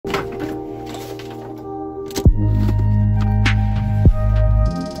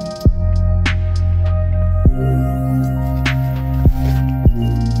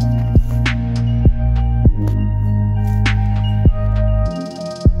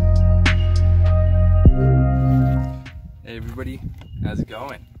everybody, how's it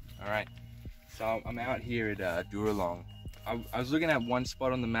going? All right, so I'm out here at Duralong. I was looking at one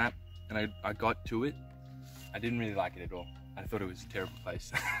spot on the map and I got to it. I didn't really like it at all. I thought it was a terrible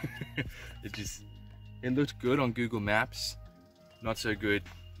place. It looked good on Google Maps, not so good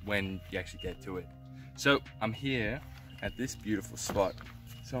when you actually get to it. So I'm here at this beautiful spot.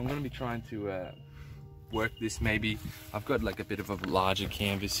 So I'm gonna be trying to work this maybe. I've got like a bit of a larger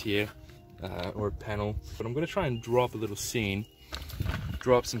canvas here, or a panel, but I'm gonna try and draw up a little scene,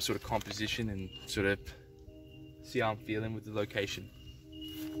 draw up some sort of composition and sort of see how I'm feeling with the location.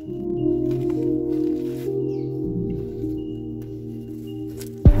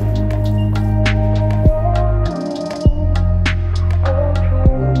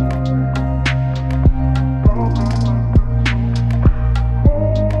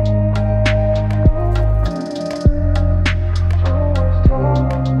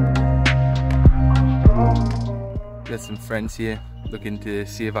 Got some friends here looking to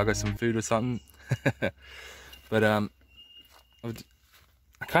see if I got some food or something. But I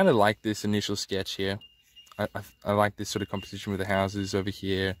kind of like this initial sketch here. I like this sort of composition with the houses over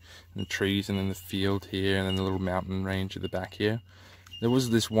here and the trees and then the field here and then the little mountain range at the back here. There was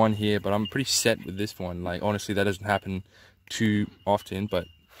this one here, but I'm pretty set with this one. Like honestly, that doesn't happen too often, but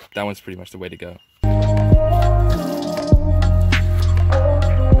that one's pretty much the way to go.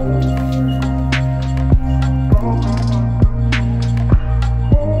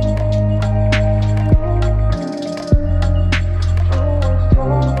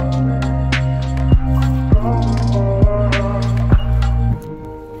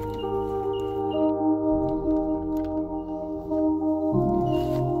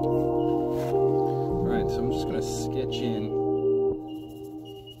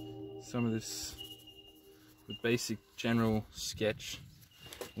 Some of this, the basic general sketch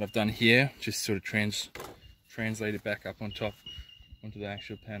that I've done here, just sort of translate it back up on top onto the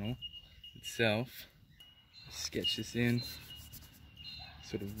actual panel itself. Sketch this in,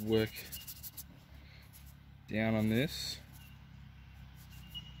 sort of work down on this,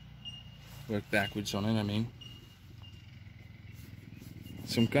 work backwards on it, I mean.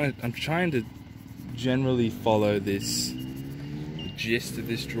 So I'm trying to generally follow this gist of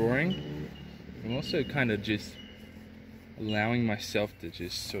this drawing. I'm also kind of just allowing myself to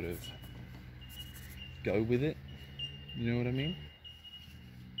just sort of go with it, you know what I mean?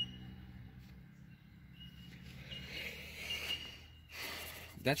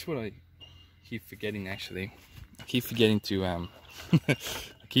 That's what I keep forgetting actually. I keep forgetting to I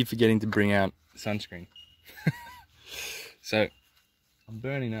keep forgetting to bring out sunscreen. So I'm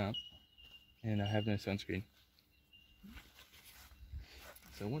burning up and I have no sunscreen.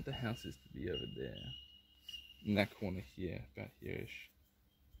 So I want the houses to be over there, in that corner here, about here-ish.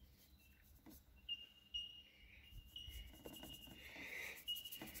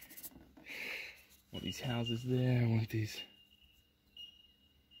 I want these houses there, I want these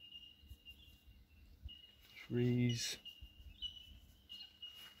trees.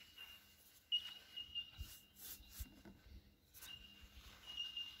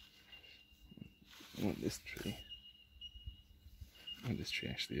 I want this tree. And this tree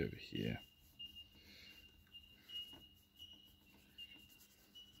actually over here.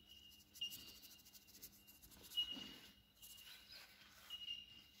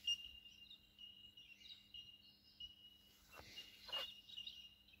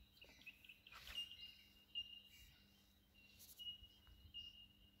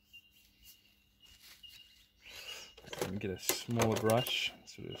 Let me get a smaller brush,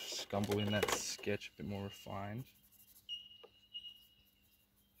 sort of scumble in that sketch a bit more refined.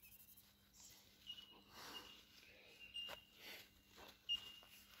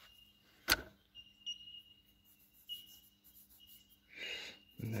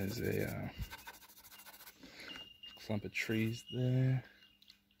 And there's a clump of trees there,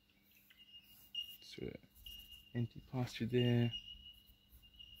 sort of empty pasture there.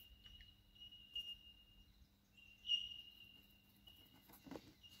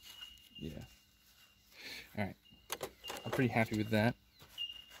 Yeah. All right. I'm pretty happy with that.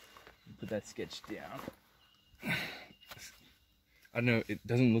 Put that sketch down. I don't know, it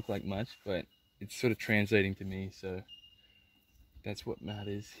doesn't look like much, but it's sort of translating to me, so that's what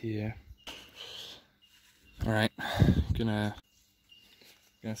matters here. All right, gonna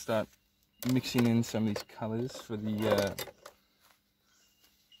start mixing in some of these colors for the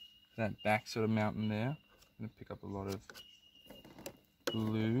that back sort of mountain there. I'm gonna pick up a lot of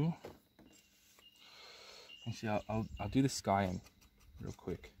blue. Actually, I'll do the sky in real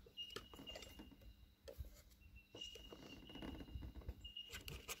quick.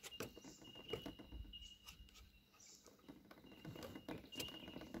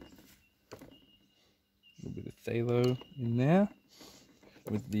 phthalo in there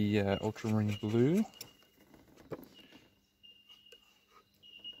with the ultramarine blue.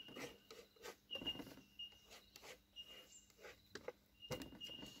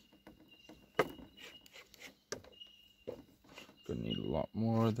 Gonna need a lot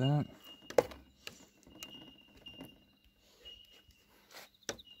more of that.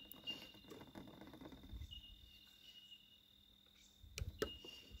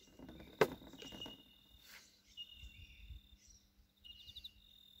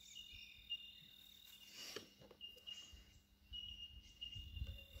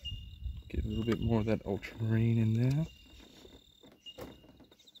 Get a little bit more of that ultramarine in there.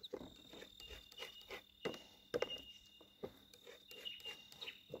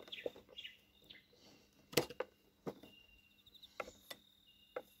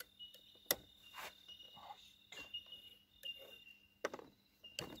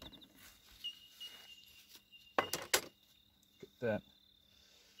 Get that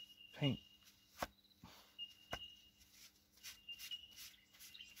paint.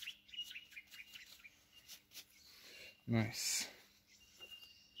 Nice.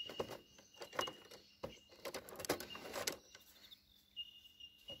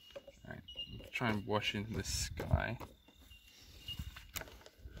 Alright, try and wash into the sky.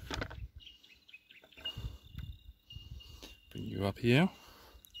 Bring you up here.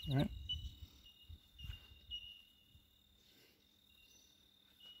 Alright.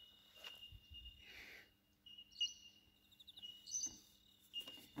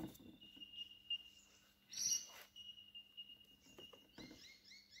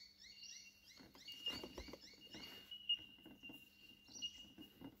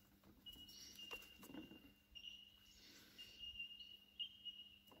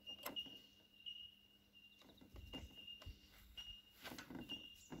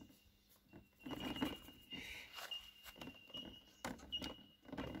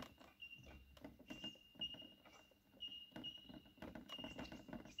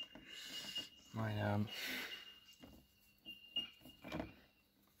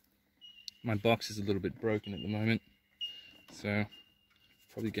 My box is a little bit broken at the moment, so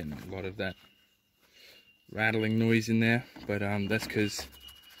probably getting a lot of that rattling noise in there, but that's because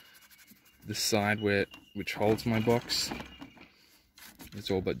the side which holds my box is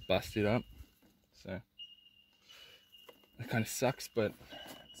all but busted up, so that kind of sucks, but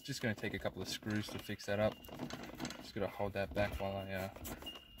it's just going to take a couple of screws to fix that up. Just got to hold that back while I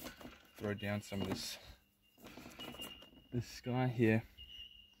throw down some of this sky here.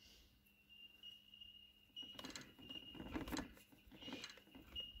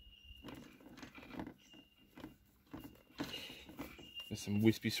 There's some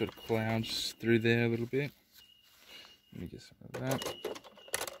wispy sort of clouds through there a little bit. Let me get some of that.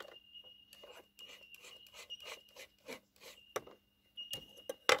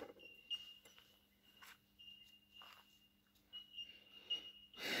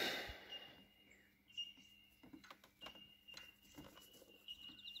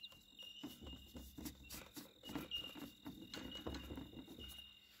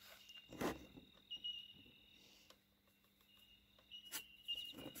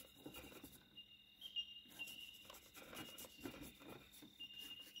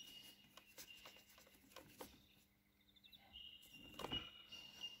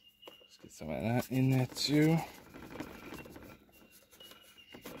 Get some of that in there too.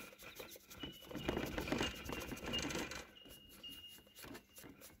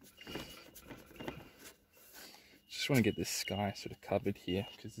 Just want to get this sky sort of covered here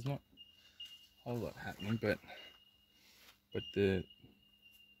because there's not a whole lot happening, but there's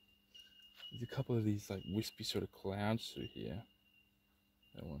a couple of these like wispy sort of clouds through here.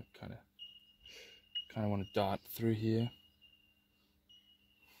 I want to kind of want to dart through here.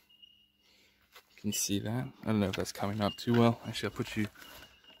 Can you see that? I don't know if that's coming up too well. Actually, I'll put you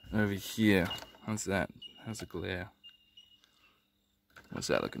over here. How's that? How's the glare? What's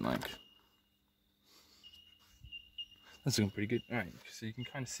that looking like? That's looking pretty good. Alright, so you can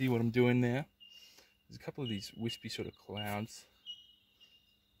kind of see what I'm doing there. There's a couple of these wispy sort of clouds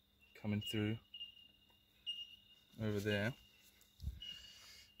coming through over there.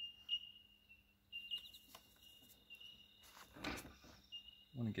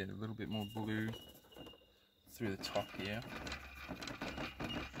 I want to get a little bit more blue through the top here.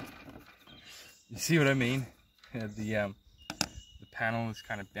 You see what I mean? The panel is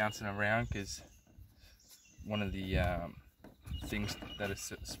kind of bouncing around because one of the things that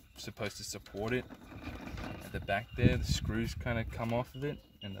is supposed to support it at the back there, the screws kind of come off of it,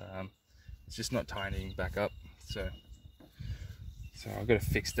 and it's just not tightening back up. So I've got to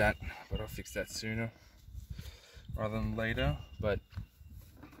fix that, but I'll fix that sooner. rather than later, but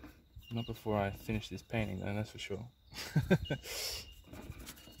not before I finish this painting though, that's for sure.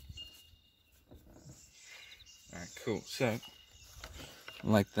 Alright, cool. So,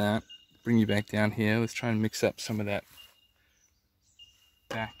 like that. Bring you back down here. Let's try and mix up some of that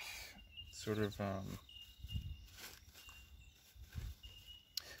back sort of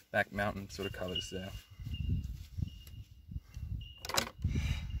back mountain sort of colors there.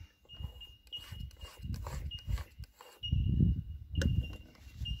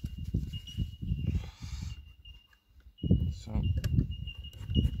 So,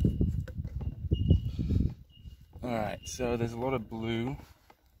 alright, so there's a lot of blue,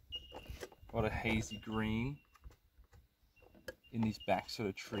 a lot of hazy green in these back sort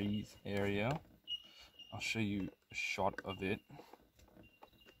of trees area. I'll show you a shot of it.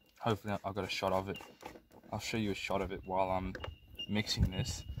 Hopefully I've got a shot of it. I'll show you a shot of it while I'm mixing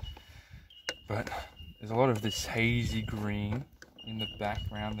this. But there's a lot of this hazy green in the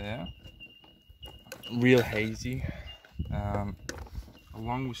background there. Real hazy.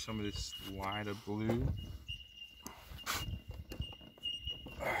 Along with some of this lighter blue.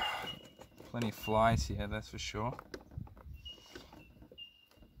 Plenty of flies here, that's for sure.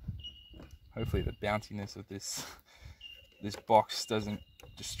 Hopefully the bounciness of this box doesn't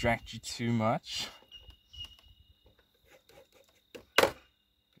distract you too much. A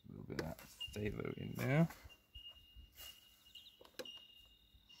little bit of that phthalo in there.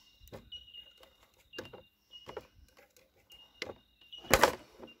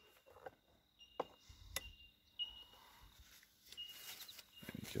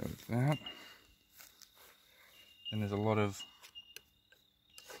 There we go with that. And there's a lot of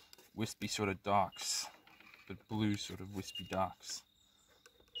wispy sort of darks, but blue sort of wispy darks.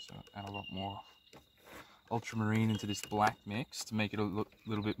 So add a lot more ultramarine into this black mix to make it a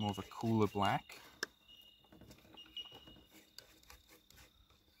little bit more of a cooler black.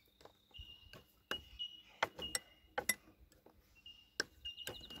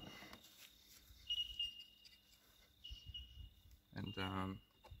 And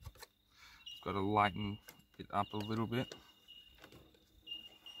got to lighten it up a little bit.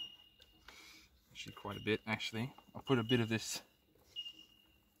 Actually quite a bit actually. I'll put a bit of this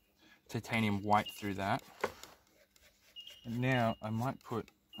titanium white through that. And now I might put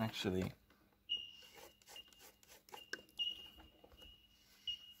actually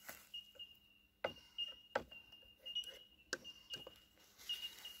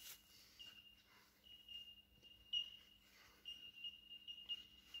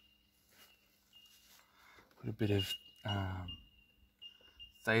put a bit of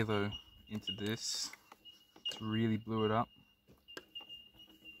phthalo into this to really blue it up.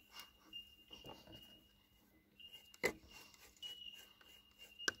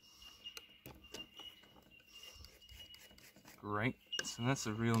 Great, so that's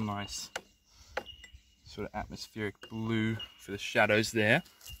a real nice sort of atmospheric blue for the shadows there.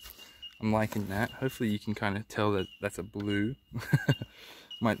 I'm liking that. Hopefully you can kind of tell that that's a blue.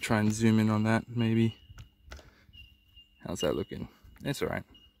 Might try and zoom in on that maybe. How's that looking? It's alright.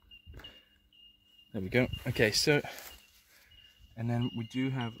 There we go. Okay, so, and then we do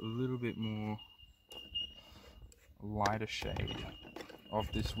have a little bit more lighter shade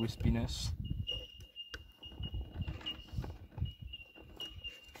of this wispiness.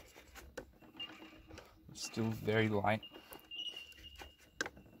 It's still very light.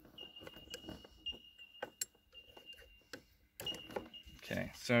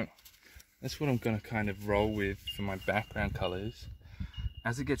 Okay, so that's what I'm going to kind of roll with for my background colors.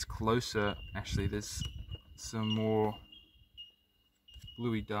 As it gets closer, actually, there's some more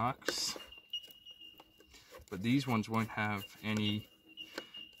bluey darks, but these ones won't have any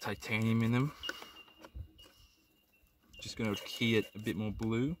titanium in them. Just going to key it a bit more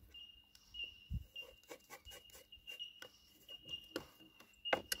blue.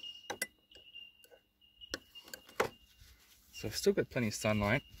 So I've still got plenty of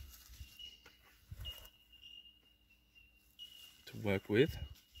sunlight to work with.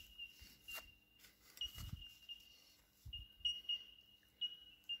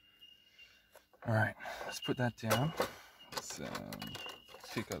 Alright, let's put that down. Let's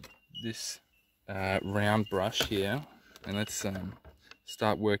pick up this round brush here and let's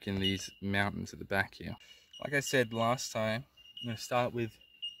start working these mountains at the back here. Like I said last time, I'm going to start with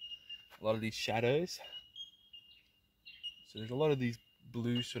a lot of these shadows. So there's a lot of these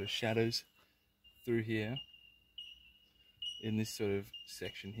blue sort of shadows through here in this sort of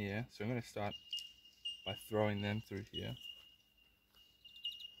section here. So I'm going to start by throwing them through here.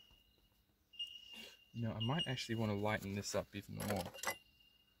 No, I might actually want to lighten this up even more.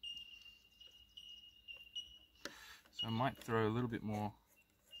 So I might throw a little bit more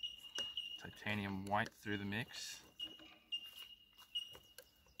titanium white through the mix.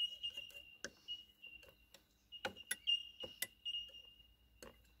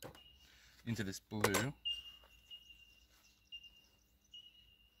 Into this blue.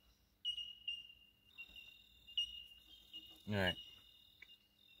 Alright.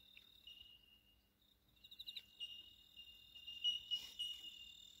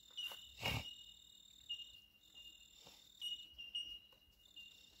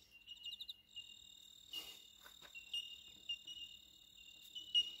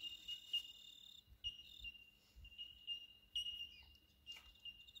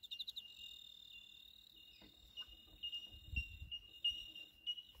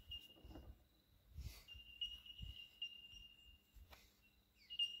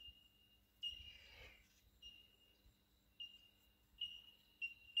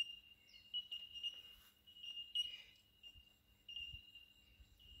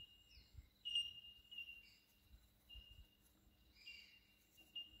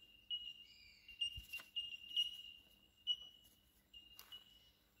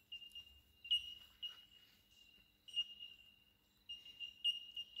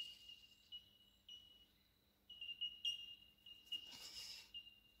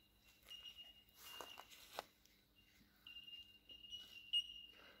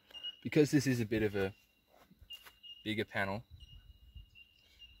 Because this is a bit of a bigger panel,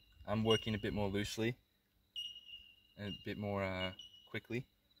 I'm working a bit more loosely and a bit more quickly,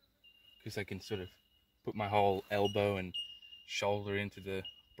 because I can sort of put my whole elbow and shoulder into the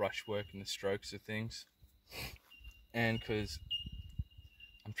brushwork and the strokes of things, and because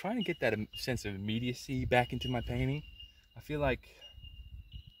I'm trying to get that sense of immediacy back into my painting. I feel like,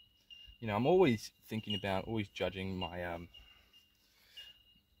 you know, I'm always thinking about, always judging my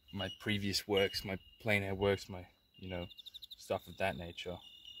my previous works, my plein air works, my, you know, stuff of that nature,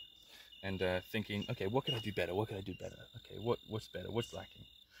 and thinking, okay, what could I do better? What could I do better? Okay, what's better? What's lacking?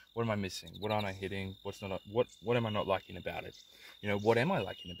 What am I missing? What aren't I hitting? What's not? What am I not liking about it? You know, what am I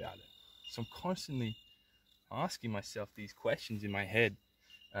liking about it? So I'm constantly asking myself these questions in my head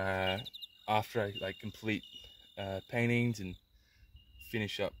after I like complete paintings and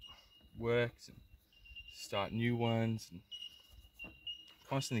finish up works and start new ones, and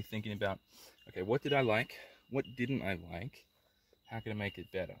constantly thinking about, okay, what did I like? What didn't I like? How can I make it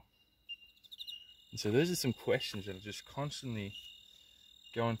better? And so those are some questions that are just constantly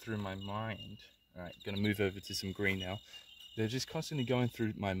going through my mind. All right, gonna move over to some green now. They're just constantly going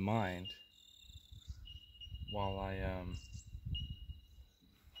through my mind while I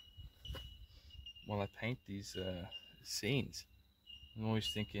paint these scenes. I'm always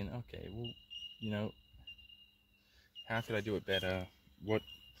thinking, okay, well, you know, how could I do it better? What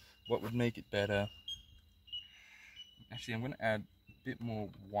would make it better? Actually, I'm going to add a bit more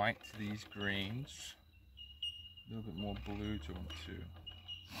white to these greens, a little bit more blue to them too,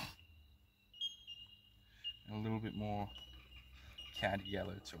 and a little bit more caddy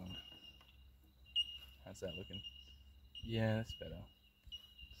yellow to them. How's that looking? Yeah, that's better.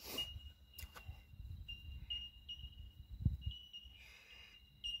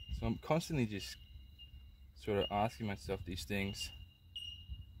 So I'm constantly just sort of asking myself these things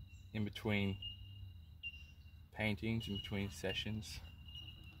in between paintings, in between sessions,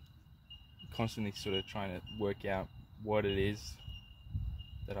 constantly sort of trying to work out what it is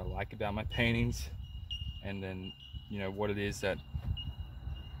that I like about my paintings, and then, you know, what it is that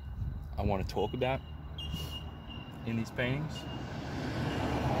I want to talk about in these paintings.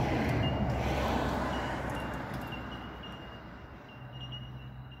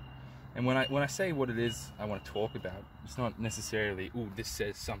 And when I say what it is I want to talk about, it's not necessarily, oh, this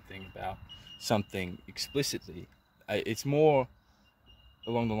says something about something explicitly. It's more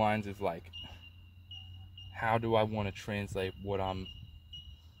along the lines of like, how do I want to translate what I'm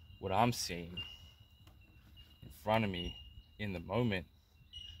seeing in front of me in the moment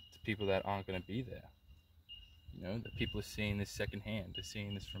to people that aren't going to be there. You know, that people are seeing this secondhand, they're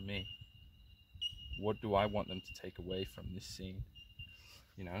seeing this from me. What do I want them to take away from this scene?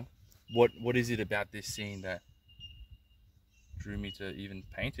 You know, what is it about this scene that drew me to even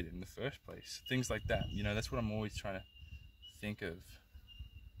paint it in the first place? Things like that. You know, that's what I'm always trying to think of.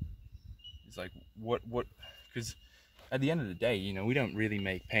 It's like, what, because at the end of the day, you know, we don't really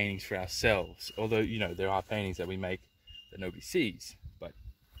make paintings for ourselves. Although, you know, there are paintings that we make that nobody sees. But,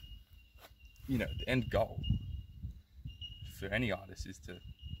 you know, the end goal for any artist is to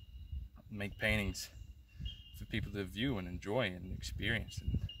make paintings for people to view and enjoy and experience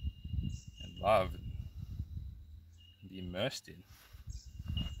and love and be immersed in.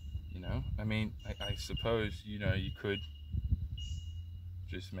 You you know. I mean, I suppose, you know, you could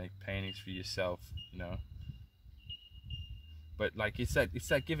just make paintings for yourself, you know. But like it's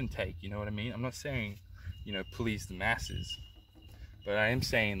that give and take, you know what I mean? I'm not saying, you know, please the masses, but I am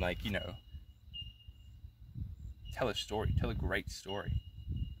saying, like, you know, tell a story, tell a great story,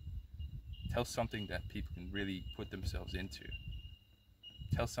 tell something that people can really put themselves into,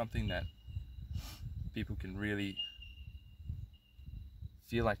 tell something that people can really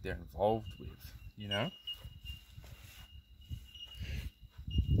feel like they're involved with, you know.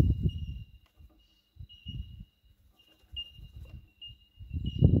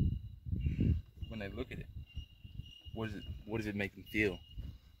 When they look at it, what does it make them feel?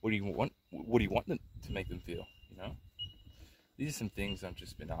 What do you want them to make them feel, you know? These are some things I've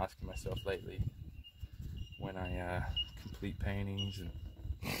just been asking myself lately when I complete paintings, and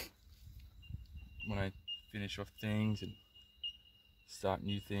when I finish off things and start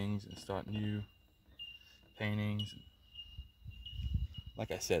new things and start new paintings. And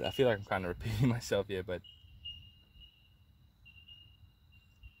like I said, I feel like I'm kind of repeating myself here, but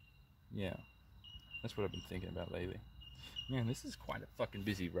yeah, that's what I've been thinking about lately. Man, this is quite a fucking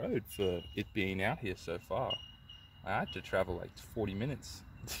busy road for it being out here so far. I had to travel like 40 minutes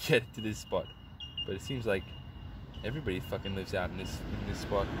to get to this spot, but it seems like everybody fucking lives out in this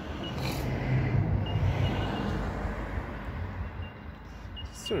spot.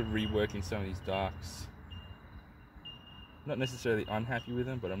 Just sort of reworking some of these darks. Not necessarily unhappy with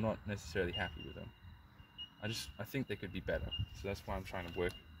them, but I'm not necessarily happy with them. I think they could be better, so that's why I'm trying to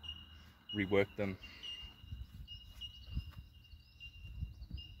rework them.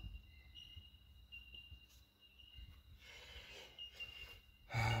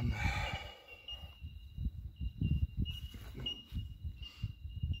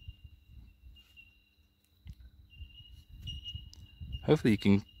 Hopefully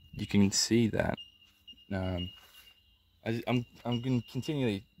you can see that. I'm going to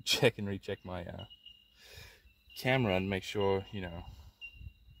continually check and recheck my camera and make sure, you know,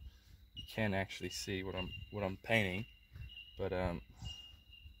 you can actually see what I'm painting. But I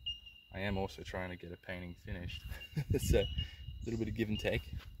am also trying to get a painting finished. So a little bit of give and take.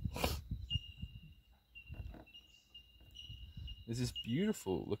 There's this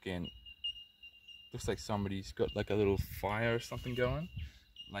beautiful looking, looks like somebody's got like a little fire or something going,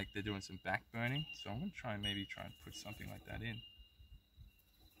 like they're doing some back burning. So I'm going to maybe try and put something like that in.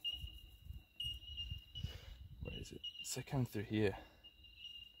 Where is it? So coming through here.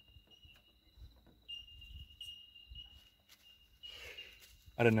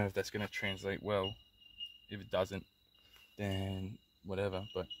 I don't know if that's going to translate well. If it doesn't, then whatever.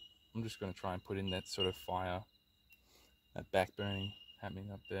 But I'm just going to try and put in that sort of fire, that back burning happening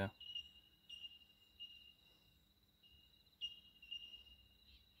up there.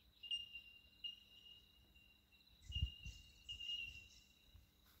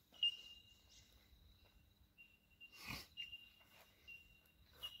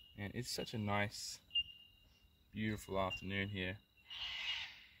 And it's such a nice, beautiful afternoon here.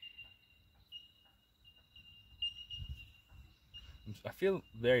 I feel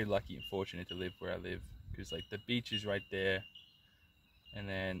very lucky and fortunate to live where I live, because like the beach is right there, and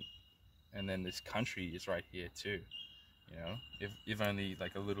then this country is right here too. You know, if only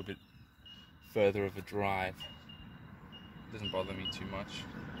like a little bit further of a drive. It doesn't bother me too much.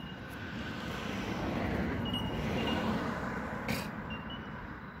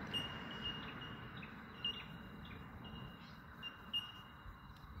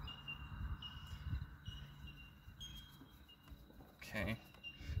 Okay,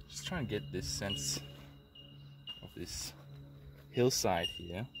 just trying to get this sense of this hillside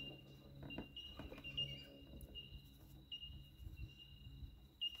here.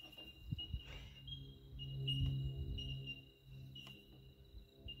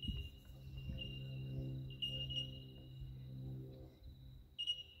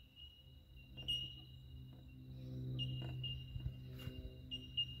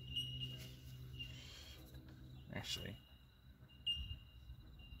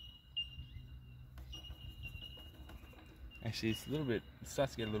 Actually, it's a little bit, it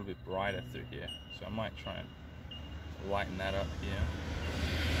starts to get a little bit brighter through here, so I might try and lighten that up here.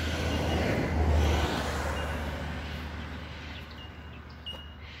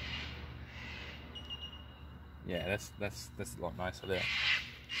 Yeah, that's a lot nicer there.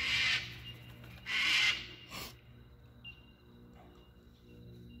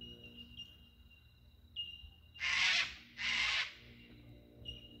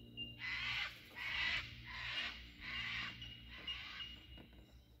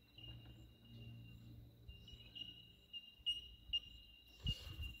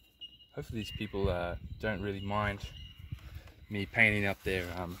 hopefully these people don't really mind me painting up their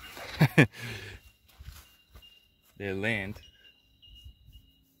their land.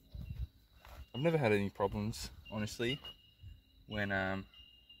 I've never had any problems, honestly, when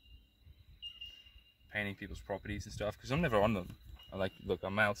painting people's properties and stuff, because I'm never on them. I like, look,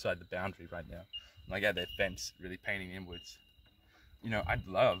 I'm outside the boundary right now. I'm like at their fence, really painting inwards. You know, I'd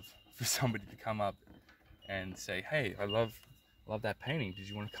love for somebody to come up and say, hey, I love that painting. Did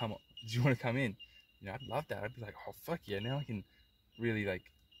you want to come in? You know, I'd love that. I'd be like, oh fuck yeah, now I can really like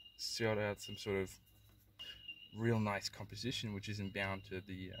sort out some sort of real nice composition which isn't bound to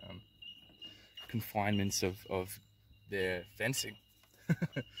the confinements of their fencing.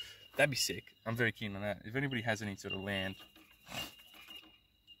 That'd be sick. I'm very keen on that. If anybody has any sort of land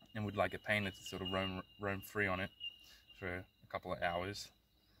and would like a painter to sort of roam free on it for a couple of hours,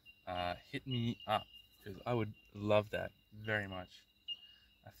 hit me up, because I would love that very much.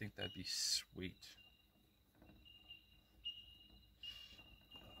 I think that'd be sweet.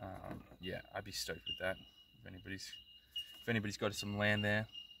 Yeah, I'd be stoked with that. If anybody's got some land there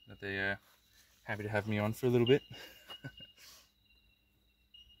that they're happy to have me on for a little bit.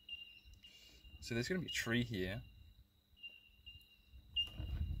 So there's going to be a tree here.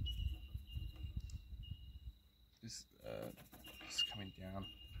 It's coming down.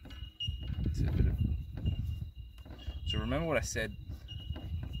 So remember what I said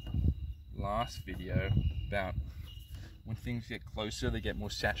last video about when things get closer, they get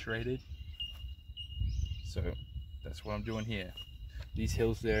more saturated. So that's what I'm doing here. These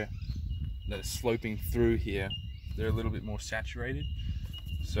hills there that are sloping through here, they're a little bit more saturated.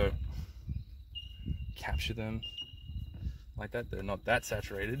 So capture them like that. They're not that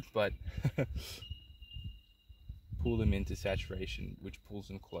saturated, but pull them into saturation, which pulls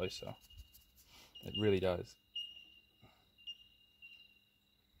them closer. It really does.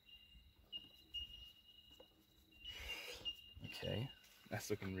 Okay, that's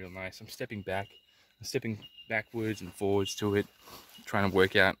looking real nice. I'm stepping backwards and forwards to it, trying to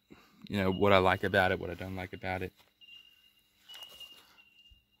work out, you know, what I like about it, what I don't like about it.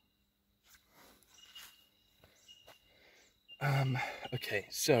 Okay,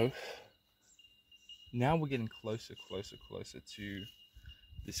 so now we're getting closer to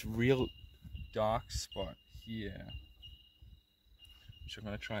this real dark spot here, which I'm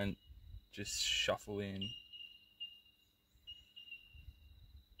going to try and just shuffle in,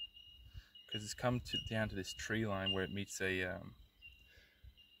 because it's come down to this tree line where it meets a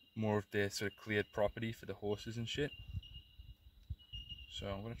more of their sort of cleared property for the horses and shit. So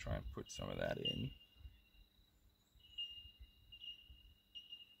I'm going to try and put some of that in.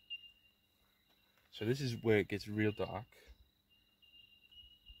 So this is where it gets real dark.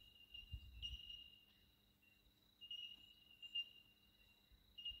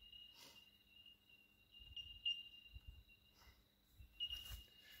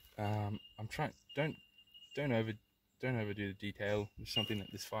 I'm trying. Don't overdo the detail with something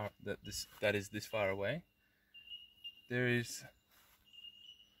that is this far away. There is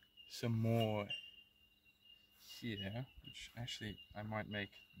some more here, which actually I might make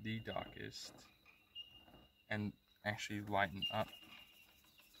the darkest and actually lighten up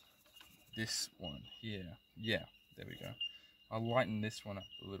this one here. Yeah, there we go. I'll lighten this one up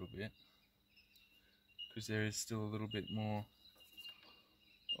a little bit, because there is still a little bit more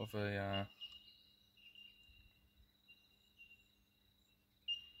of a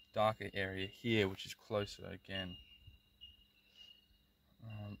darker area here, which is closer again.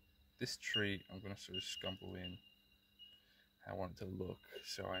 This tree I'm going to sort of scumble in how I want it to look,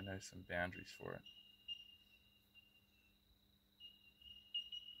 so I know some boundaries for it.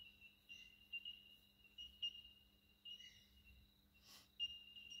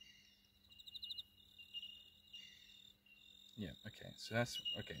 Yeah, okay, so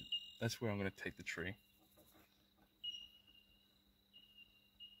that's where I'm going to take the tree.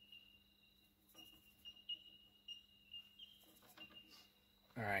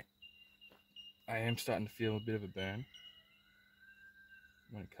 Alright, I am starting to feel a bit of a burn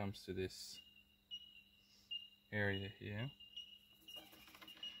when it comes to this area here,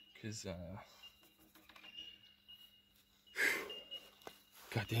 because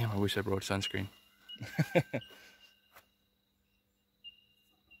god damn, I wish I brought sunscreen.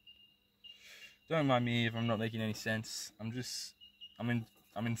 Don't mind me if I'm not making any sense. I'm in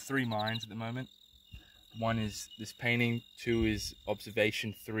three minds at the moment. One is this painting, two is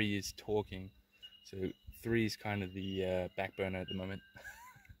observation, three is talking. So three is kind of the back burner at the moment.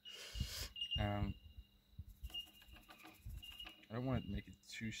 I don't want to make it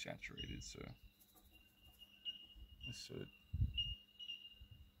too saturated, so let's sort of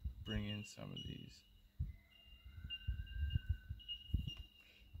bring in some of these.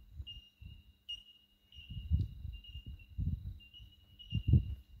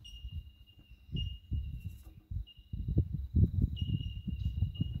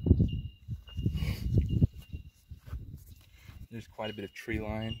 There's quite a bit of tree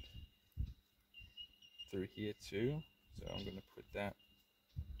line through here too, so I'm going to put that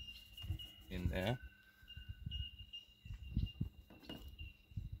in there.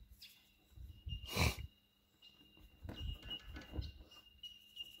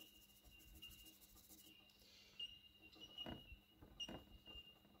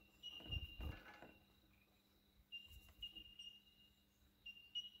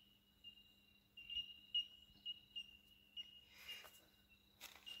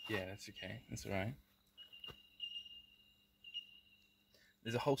 Yeah, that's okay. That's all right.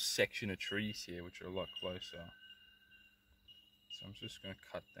 There's a whole section of trees here which are a lot closer. So I'm just going to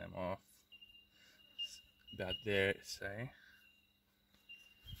cut them off about there, say.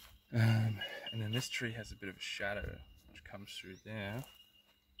 And then this tree has a bit of a shadow which comes through there.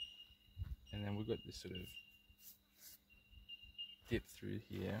 And then we've got this sort of dip through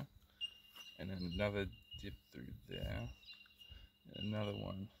here. And then another dip through there. And another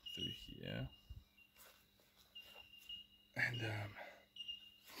one through here. And there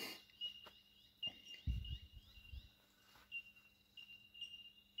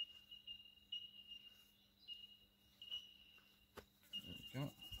we go.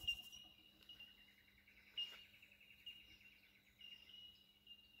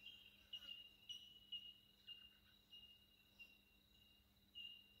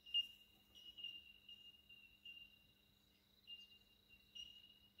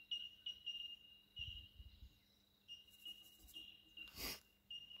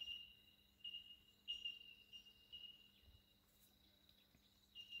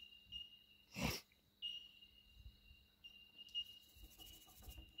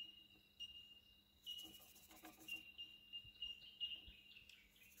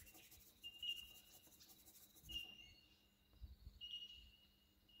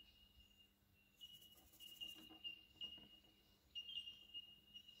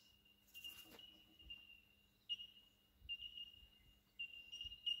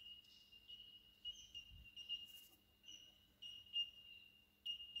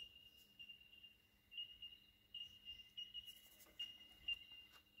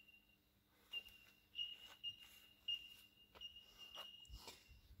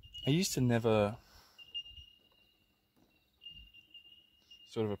 I used to never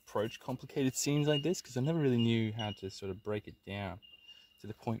sort of approach complicated scenes like this because I never really knew how to sort of break it down to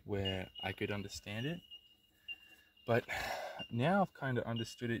the point where I could understand it. But now I've kind of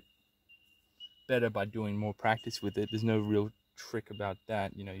understood it better by doing more practice with it. There's no real trick about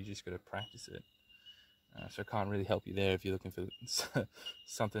that, you know, you just got to practice it. So I can't really help you there if you're looking for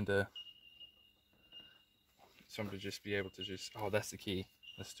something to just be able to just, oh, that's the key,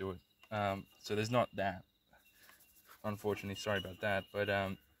 let's do it. So there's not that, unfortunately, sorry about that, but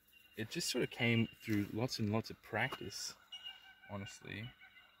it just sort of came through lots and lots of practice, honestly,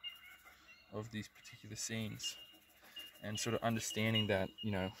 of these particular scenes, and sort of understanding that,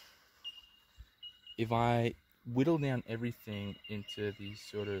 you know, if I whittle down everything into these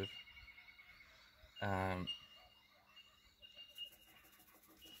sort of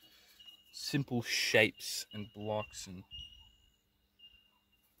simple shapes and blocks, and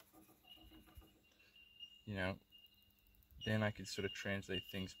you know, then I could sort of translate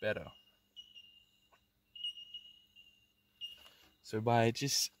things better. So by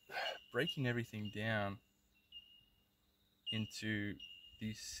just breaking everything down into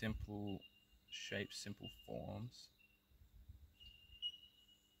these simple shapes, simple forms,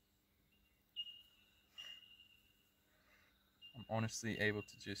 I'm honestly able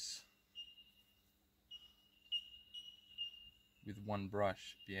to just, with one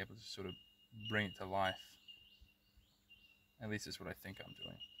brush, be able to sort of bring it to life. At least that's what I think I'm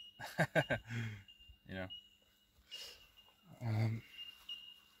doing. You know.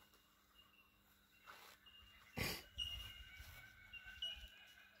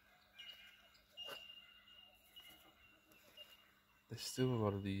 There's still a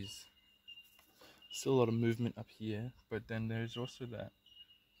lot of these, still a lot of movement up here, but then there's also that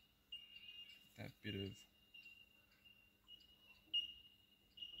bit of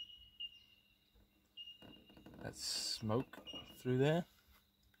that smoke through there.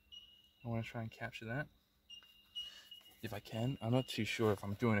 I want to try and capture that if I can. I'm not too sure if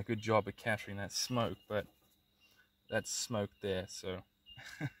I'm doing a good job of capturing that smoke, but that's smoke there, so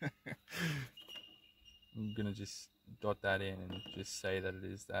I'm gonna just dot that in and just say that it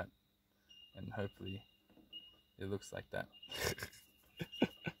is that. and hopefully it looks like that.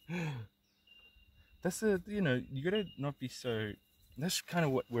 That's you you gotta not be so. That's kind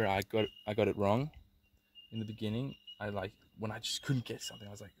of where I got it wrong in the beginning. When I just couldn't get something,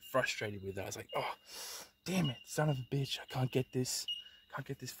 I was like frustrated with it. I was like, oh, damn it, son of a bitch, I can't get this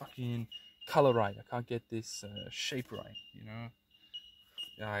fucking color right. I can't get this shape right.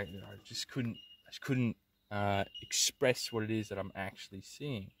 I just couldn't express what it is that I'm actually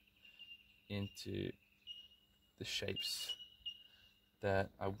seeing into the shapes that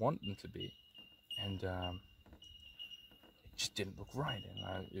I want them to be, and it just didn't look right,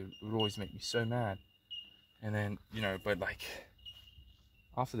 and it would always make me so mad. And then but like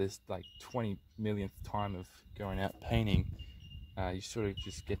after this like 20 millionth time of going out painting, you sort of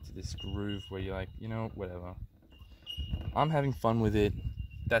just get to this groove where you're like, whatever, I'm having fun with it,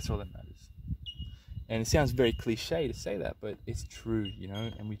 that's all that matters. And it sounds very cliche to say that, but it's true,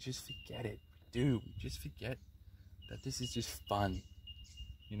 and we just forget it. We just forget that this is just fun,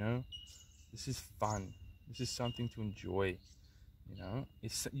 this is fun, this is something to enjoy.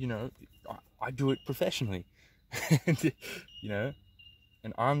 It's I do it professionally. And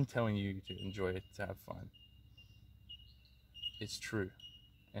and I'm telling you to enjoy it, to have fun. It's true,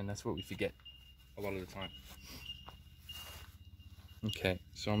 and that's what we forget a lot of the time. Okay,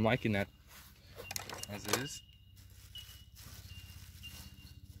 so I'm liking that as is.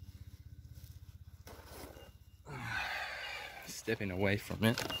 Stepping away from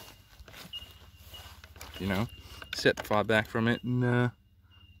it, step far back from it, and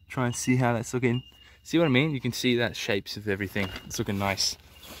try and see how that's looking. See what I mean? You can see that shapes of everything. It's looking nice.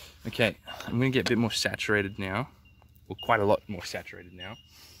 Okay, I'm gonna get a bit more saturated now, well, quite a lot more saturated now,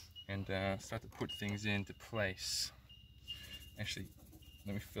 and start to put things into place. Actually,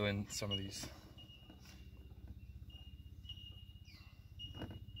 let me fill in some of these.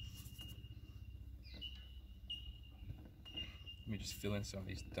 Let me just fill in some of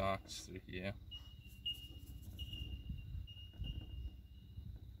these darks through here.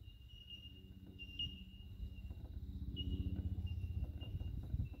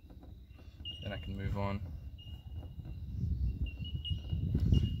 Then I can move on.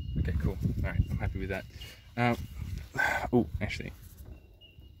 Okay, cool. Alright, I'm happy with that. Oh, actually.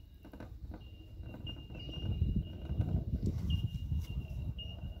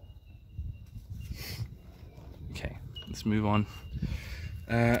 Okay, let's move on.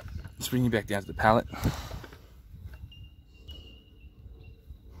 Let's bring you back down to the palette.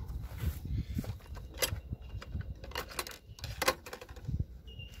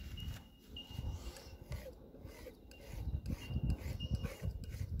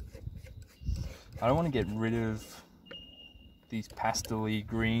 I don't want to get rid of these pastel-y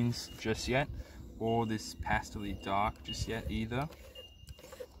greens just yet, or this pastel-y dark just yet either,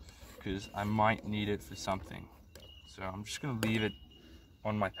 because I might need it for something. So I'm just going to leave it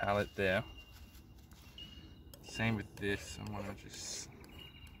on my palette there. Same with this, I'm going to just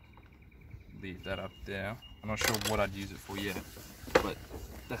leave that up there. I'm not sure what I'd use it for yet, but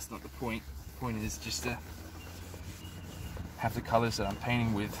that's not the point. The point is just to have the colors that I'm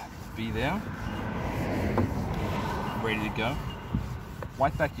painting with be there, ready to go.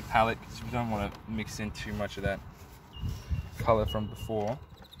 Wipe back your palette because you don't want to mix in too much of that color from before,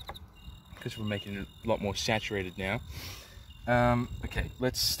 because we're making it a lot more saturated now. Okay,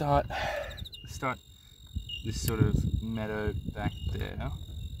 let's start this sort of meadow back there.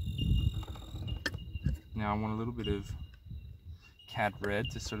 Now I want a little bit of cad red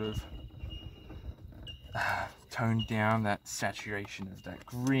to sort of tone down that saturation of that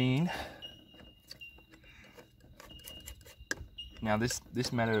green. Now this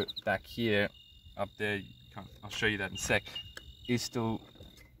meadow back here, up there, I'll show you that in a sec, is still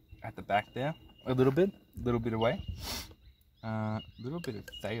at the back there, a little bit away. A little bit of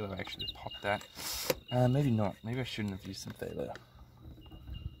phthalo actually to pop that. Maybe not, maybe I shouldn't have used some phthalo.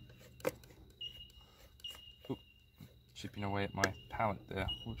 Oop, chipping away at my palette there,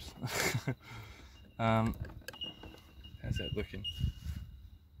 whoops. How's that looking?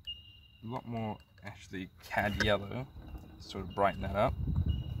 A lot more actually cad yellow, sort of brighten that up.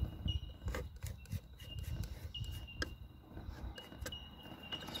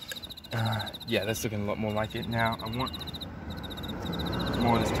 Yeah, that's looking a lot more like it. Now I want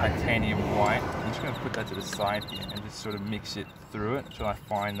more of this titanium white. I'm just going to put that to the side here and just sort of mix it through it until I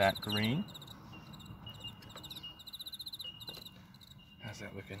find that green. How's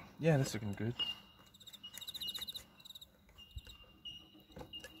that looking? Yeah, that's looking good.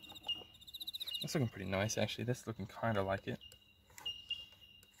 That's looking pretty nice actually. That's looking kind of like it.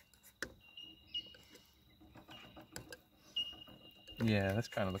 Yeah, that's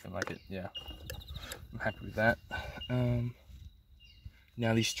kind of looking like it. Yeah, I'm happy with that.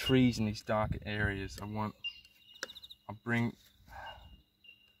 Now these trees in these dark areas, I'll bring,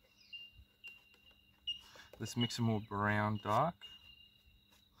 let's mix some more brown dark.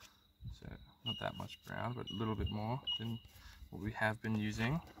 So not that much brown, but a little bit more than what we have been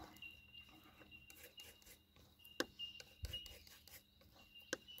using.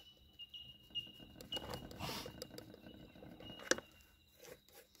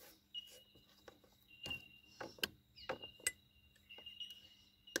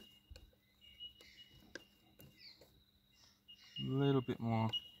 A little bit more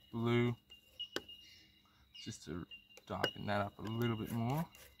blue, just to darken that up a little bit more.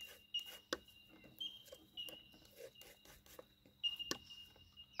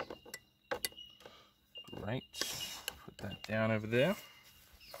 Great, put that down over there.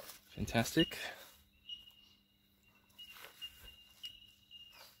 Fantastic.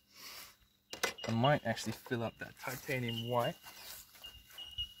 I might actually fill up that titanium white.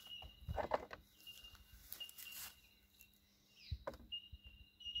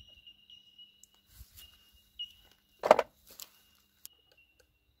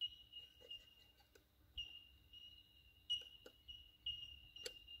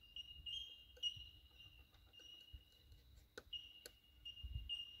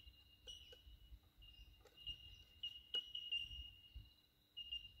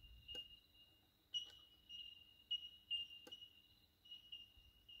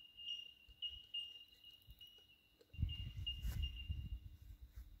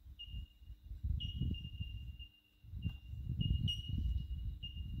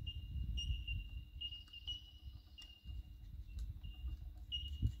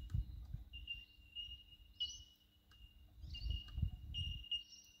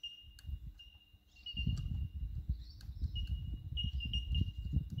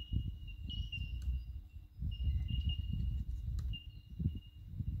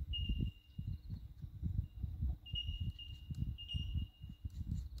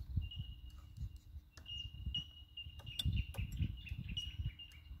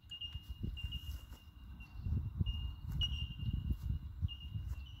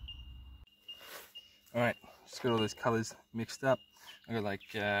 Alright, just got all those colours mixed up. I got like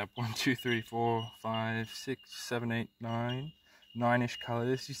 1, 2, 3, 4, 5, 6, 7, 8, 9, 9-ish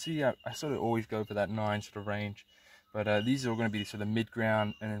colours. You see, I sort of always go for that 9 sort of range. But these are all going to be sort of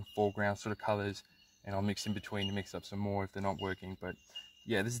mid-ground and then foreground sort of colours. And I'll mix in between to mix up some more if they're not working. But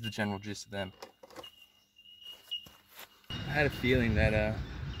yeah, this is the general gist of them. I had a feeling that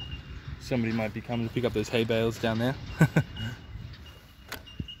somebody might be coming to pick up those hay bales down there.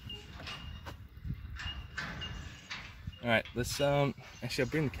 Alright, let's actually I'll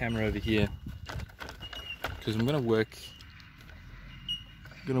bring the camera over here because I'm gonna work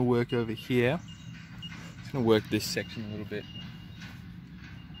over here. Just gonna work this section a little bit.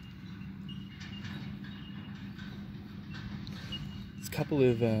 There's a couple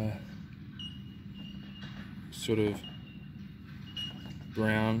of sort of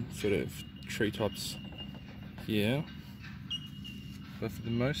brown sort of treetops here, but for the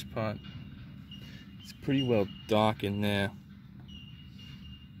most part it's pretty well dark in there,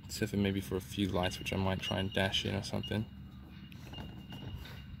 except for maybe for a few lights which I might try and dash in or something.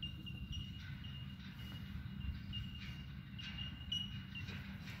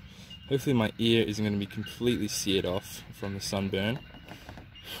 Hopefully my ear isn't going to be completely seared off from the sunburn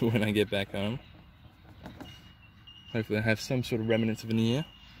when I get back home. Hopefully I have some sort of remnants of an ear.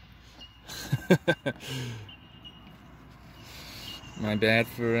 My bad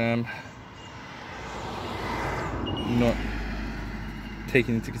for not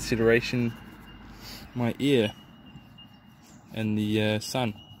taking into consideration my ear and the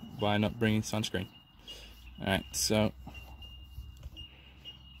sun by not bringing sunscreen. Alright, so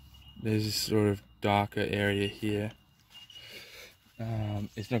there's this sort of darker area here.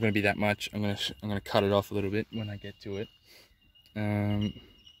 It's not going to be that much. I'm gonna cut it off a little bit when I get to it.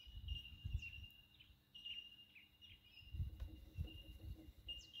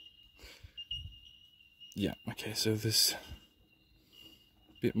 Yeah, okay, so there's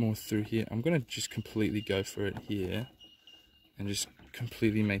a bit more through here. I'm gonna just completely go for it here and just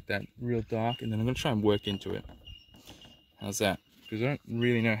completely make that real dark, and then I'm gonna try and work into it. How's that? Because I don't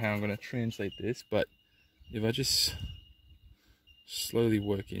really know how I'm gonna translate this, but if I just slowly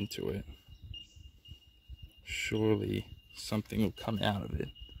work into it, surely something will come out of it.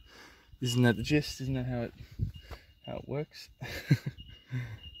 Isn't that the gist? Isn't that how it works?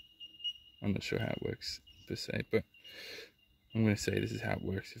 I'm not sure how it works per se, but I'm going to say this is how it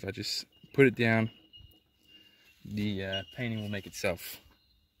works. If I just put it down the painting will make itself.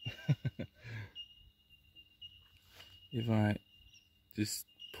 If I just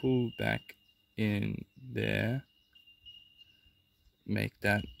pull back in there, make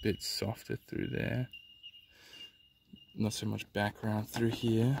that bit softer through there, not so much background through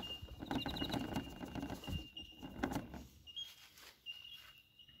here.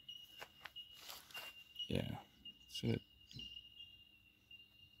 Yeah, so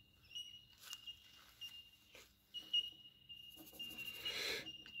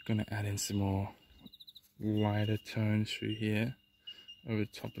gonna add in some more lighter tones through here over the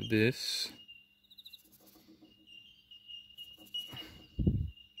top of this.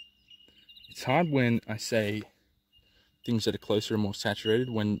 It's hard when I say things that are closer and more saturated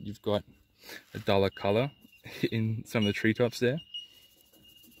when you've got a duller color in some of the treetops there,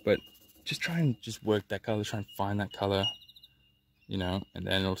 but just try and just work that color, try and find that color, you know, and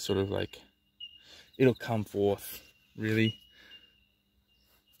then it'll sort of like, it'll come forth, really.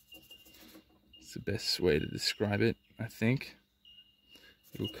 It's the best way to describe it, I think.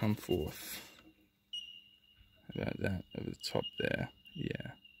 It'll come forth. How about that over the top there?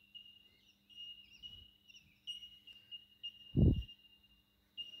 Yeah.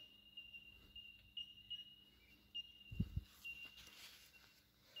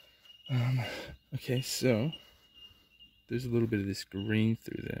 Okay, so there's a little bit of this green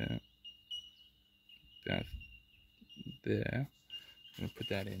through there. About there. I'm gonna put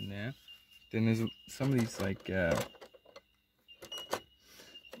that in there. Then there's some of these like where's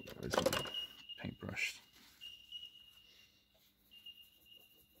the paintbrush?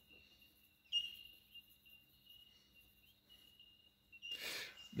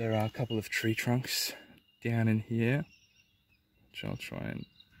 There are a couple of tree trunks down in here, which I'll try and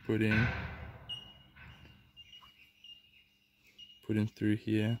put in through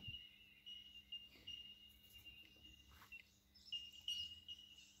here.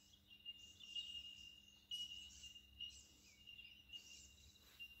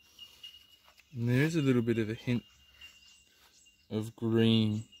 And there's a little bit of a hint of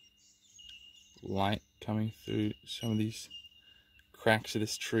green light coming through some of these cracks of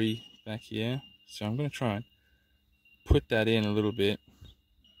this tree back here. So I'm going to try and put that in a little bit.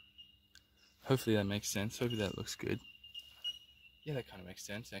 Hopefully that makes sense. Hopefully that looks good. Yeah, that kind of makes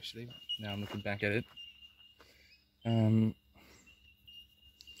sense actually. Now I'm looking back at it.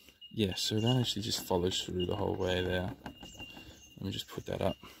 Yeah, so that actually just follows through the whole way there. Let me just put that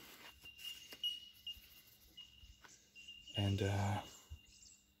up. And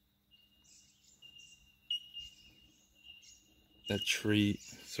that tree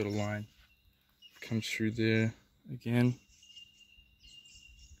sort of line comes through there again.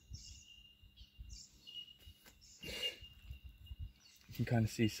 You can kind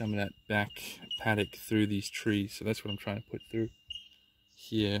of see some of that back paddock through these trees, so that's what I'm trying to put through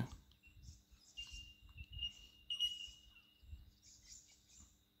here.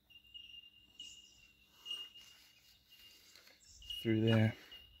 Through there.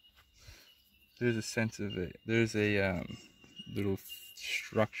 There's a sense of it. There's a little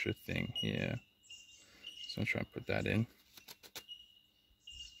structure thing here. So I'm trying to put that in.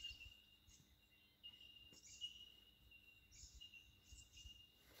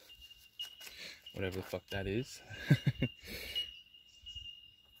 Whatever the fuck that is.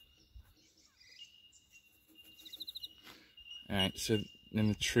 Alright, so then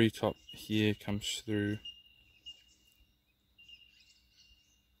the treetop here comes through.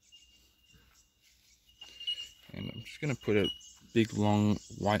 And I'm just going to put a big long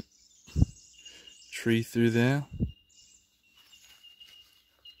white tree through there.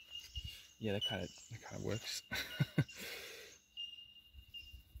 Yeah, that kind of works.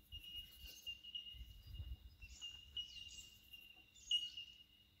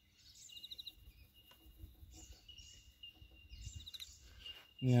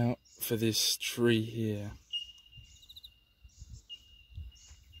 Now for this tree here.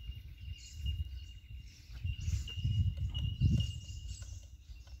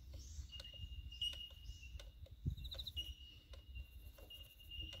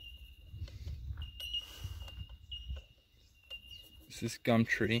 This gum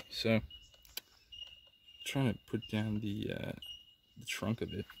tree, so I'm trying to put down the trunk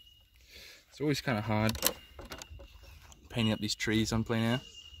of it. It's always kind of hard painting up these trees on plein air,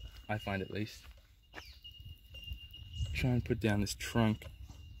 I find at least. Try and put down this trunk,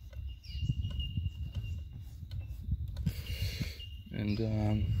 and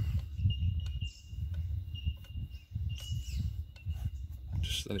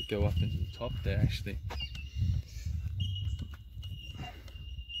just let it go up into the top there actually.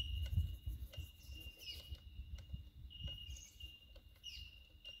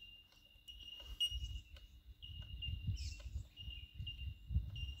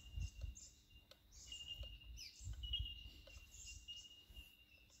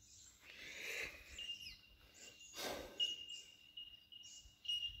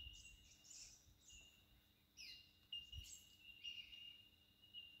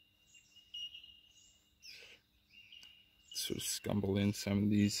 sort of scumble in some of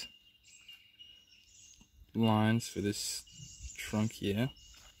these lines for this trunk here.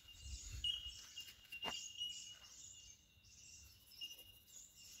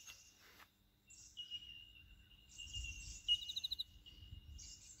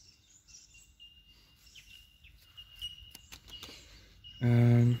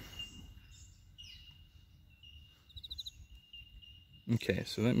 Okay,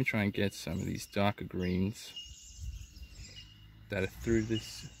 so let me try and get some of these darker greens that are through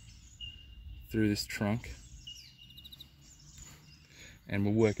this trunk, and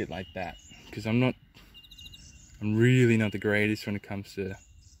we'll work it like that, because I'm really not the greatest when it comes to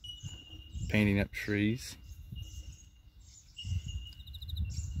painting up trees.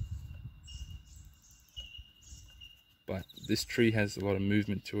 But this tree has a lot of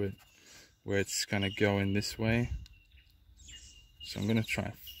movement to it, where it's kind of going this way. So I'm going to try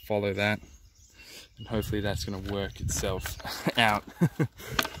and follow that, and hopefully that's going to work itself out.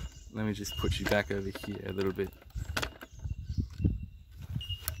 Let me just put you back over here a little bit.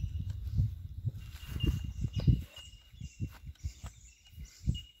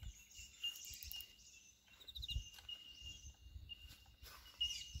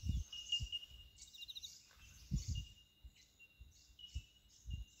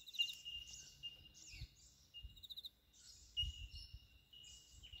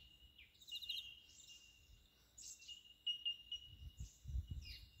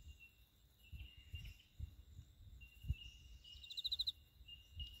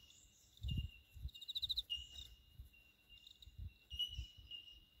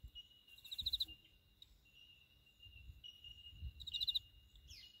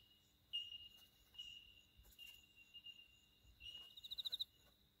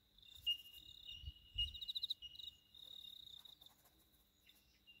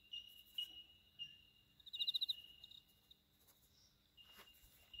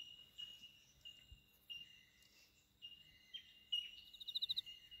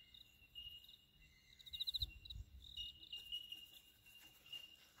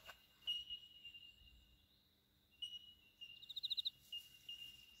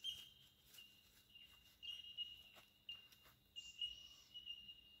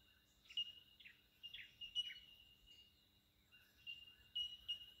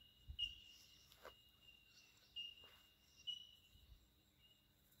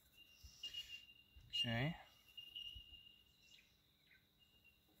 Okay.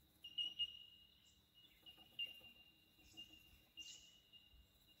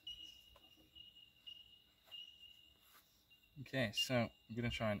 Okay, so I'm going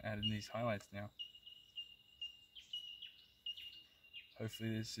to try and add in these highlights now.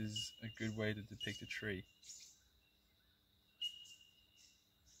 Hopefully this is a good way to depict a tree.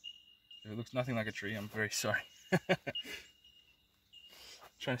 If it looks nothing like a tree, I'm very sorry.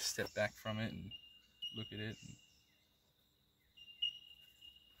 Trying to step back from it and look at it and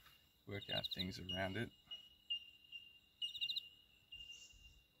work out things around it.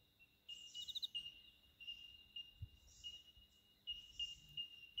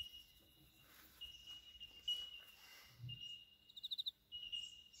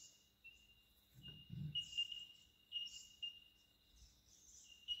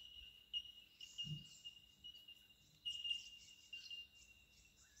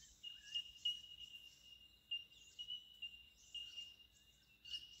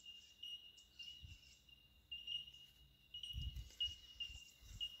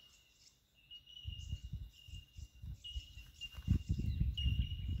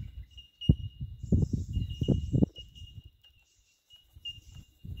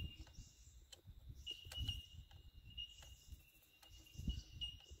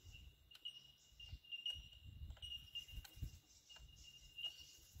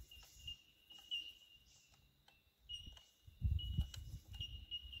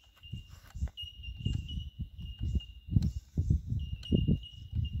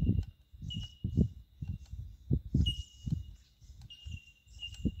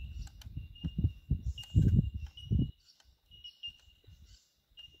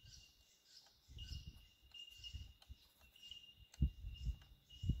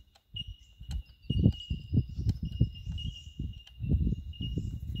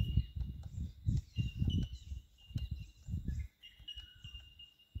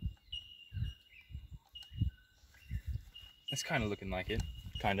 It's kind of looking like it,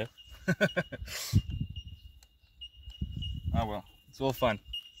 kind of. Oh well, it's all fun.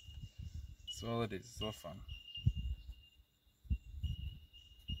 That's all it is, it's all fun.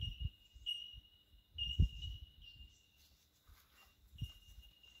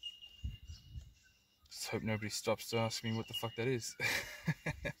 Just hope nobody stops to ask me what the fuck that is.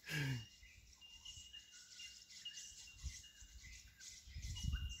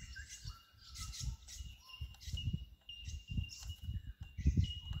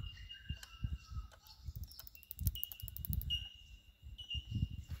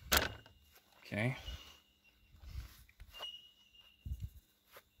 Okay.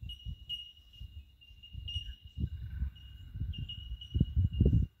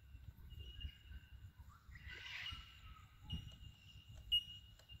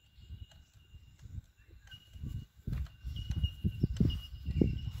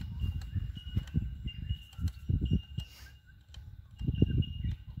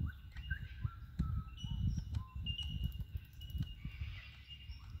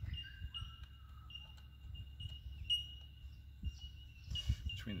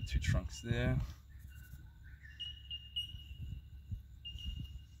 Between the two trunks there.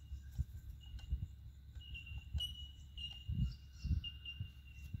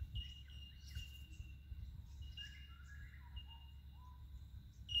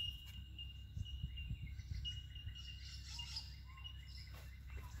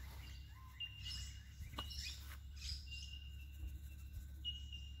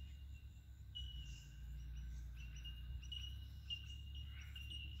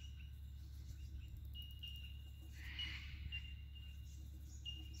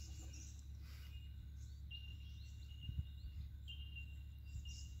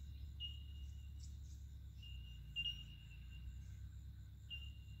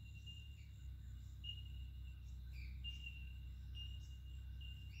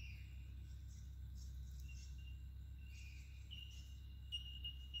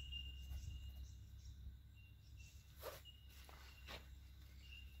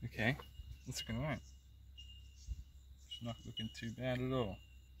 Okay, that's looking alright. It's not looking too bad at all.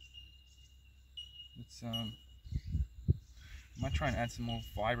 Let's I might try and add some more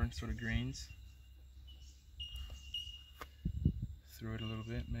vibrant sort of greens through it a little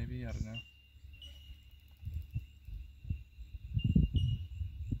bit, maybe, I don't know.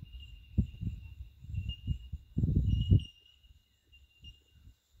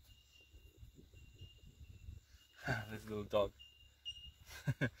 There's a little dog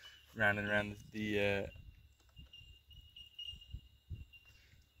rounding around the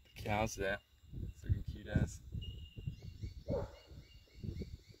cows there. It's looking cute as.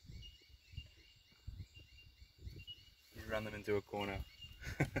 You run them into a corner.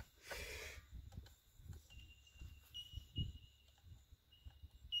 Try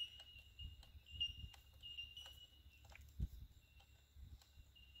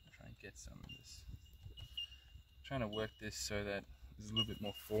and get some of this. Trying to work this so that there's a little bit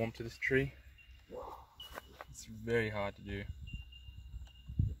more form to this tree. It's very hard to do.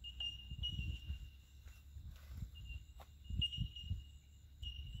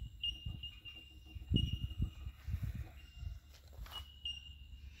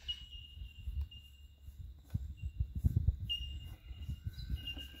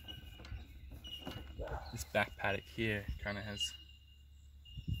 This back paddock here kind of has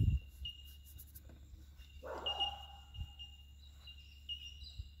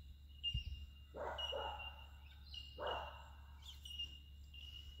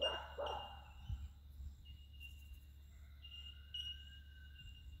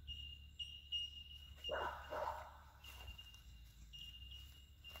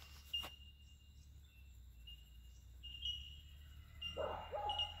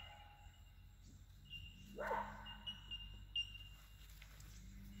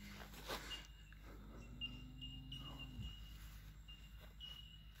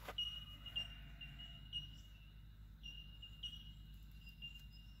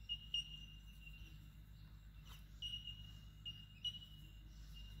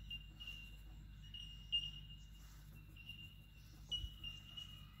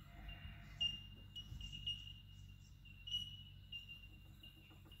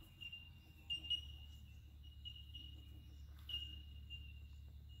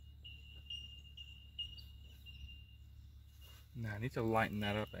no, I need to lighten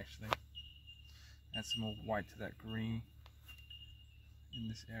that up actually. Add some more white to that green in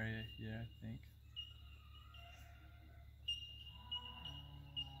this area here, I think.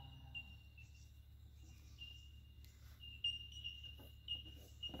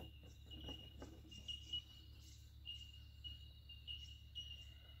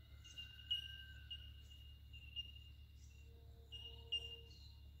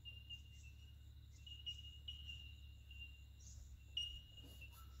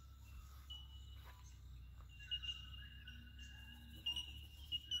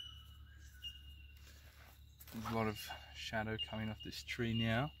 a lot of shadow coming off this tree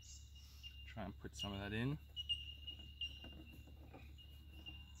now. Try and put some of that in.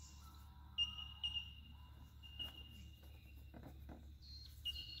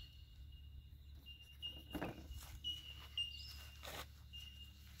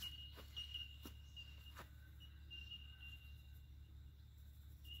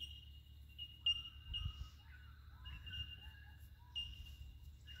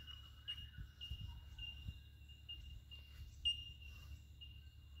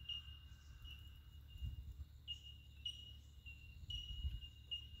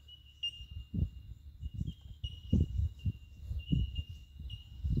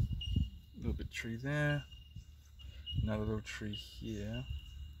 Little bit of tree there, another little tree here.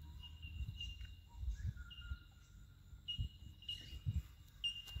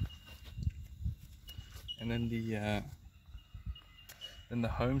 And then the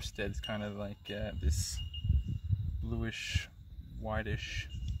homestead's kind of like this bluish, whitish,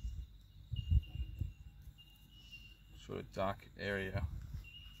 sort of dark area.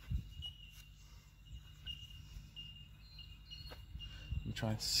 I'm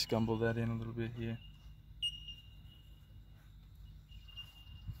trying to scumble that in a little bit here.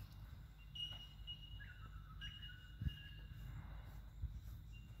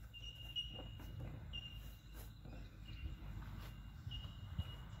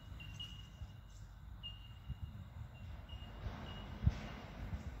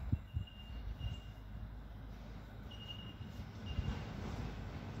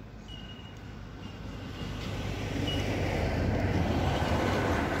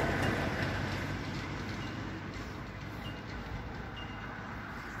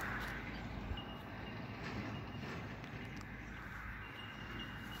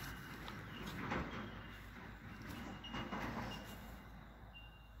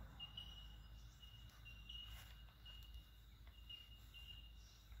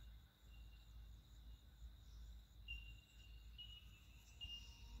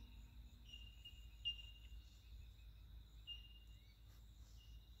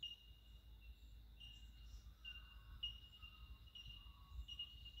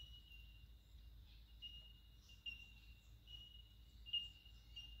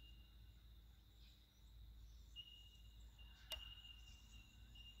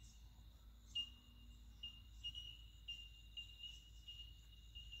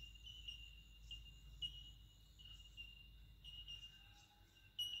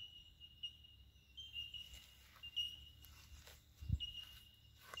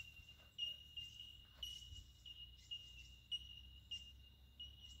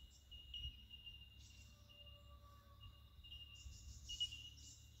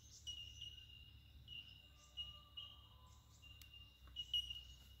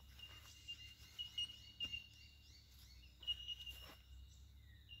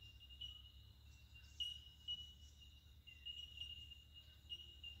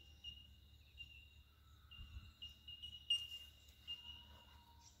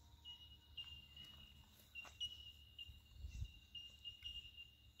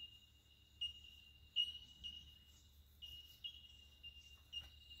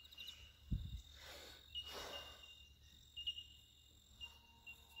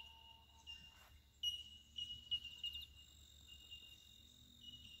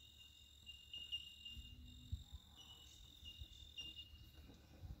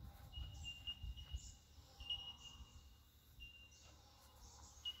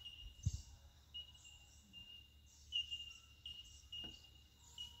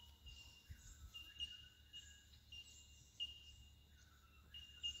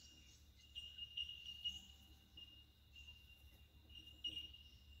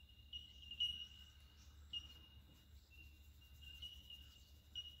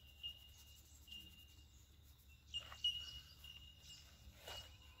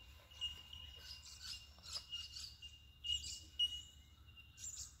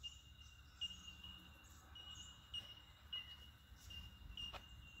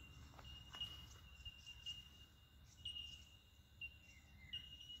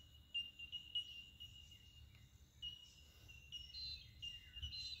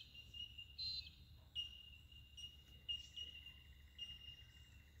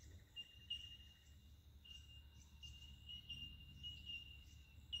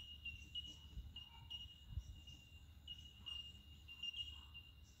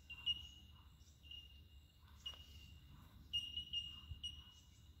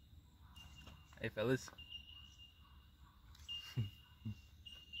 Hey fellas.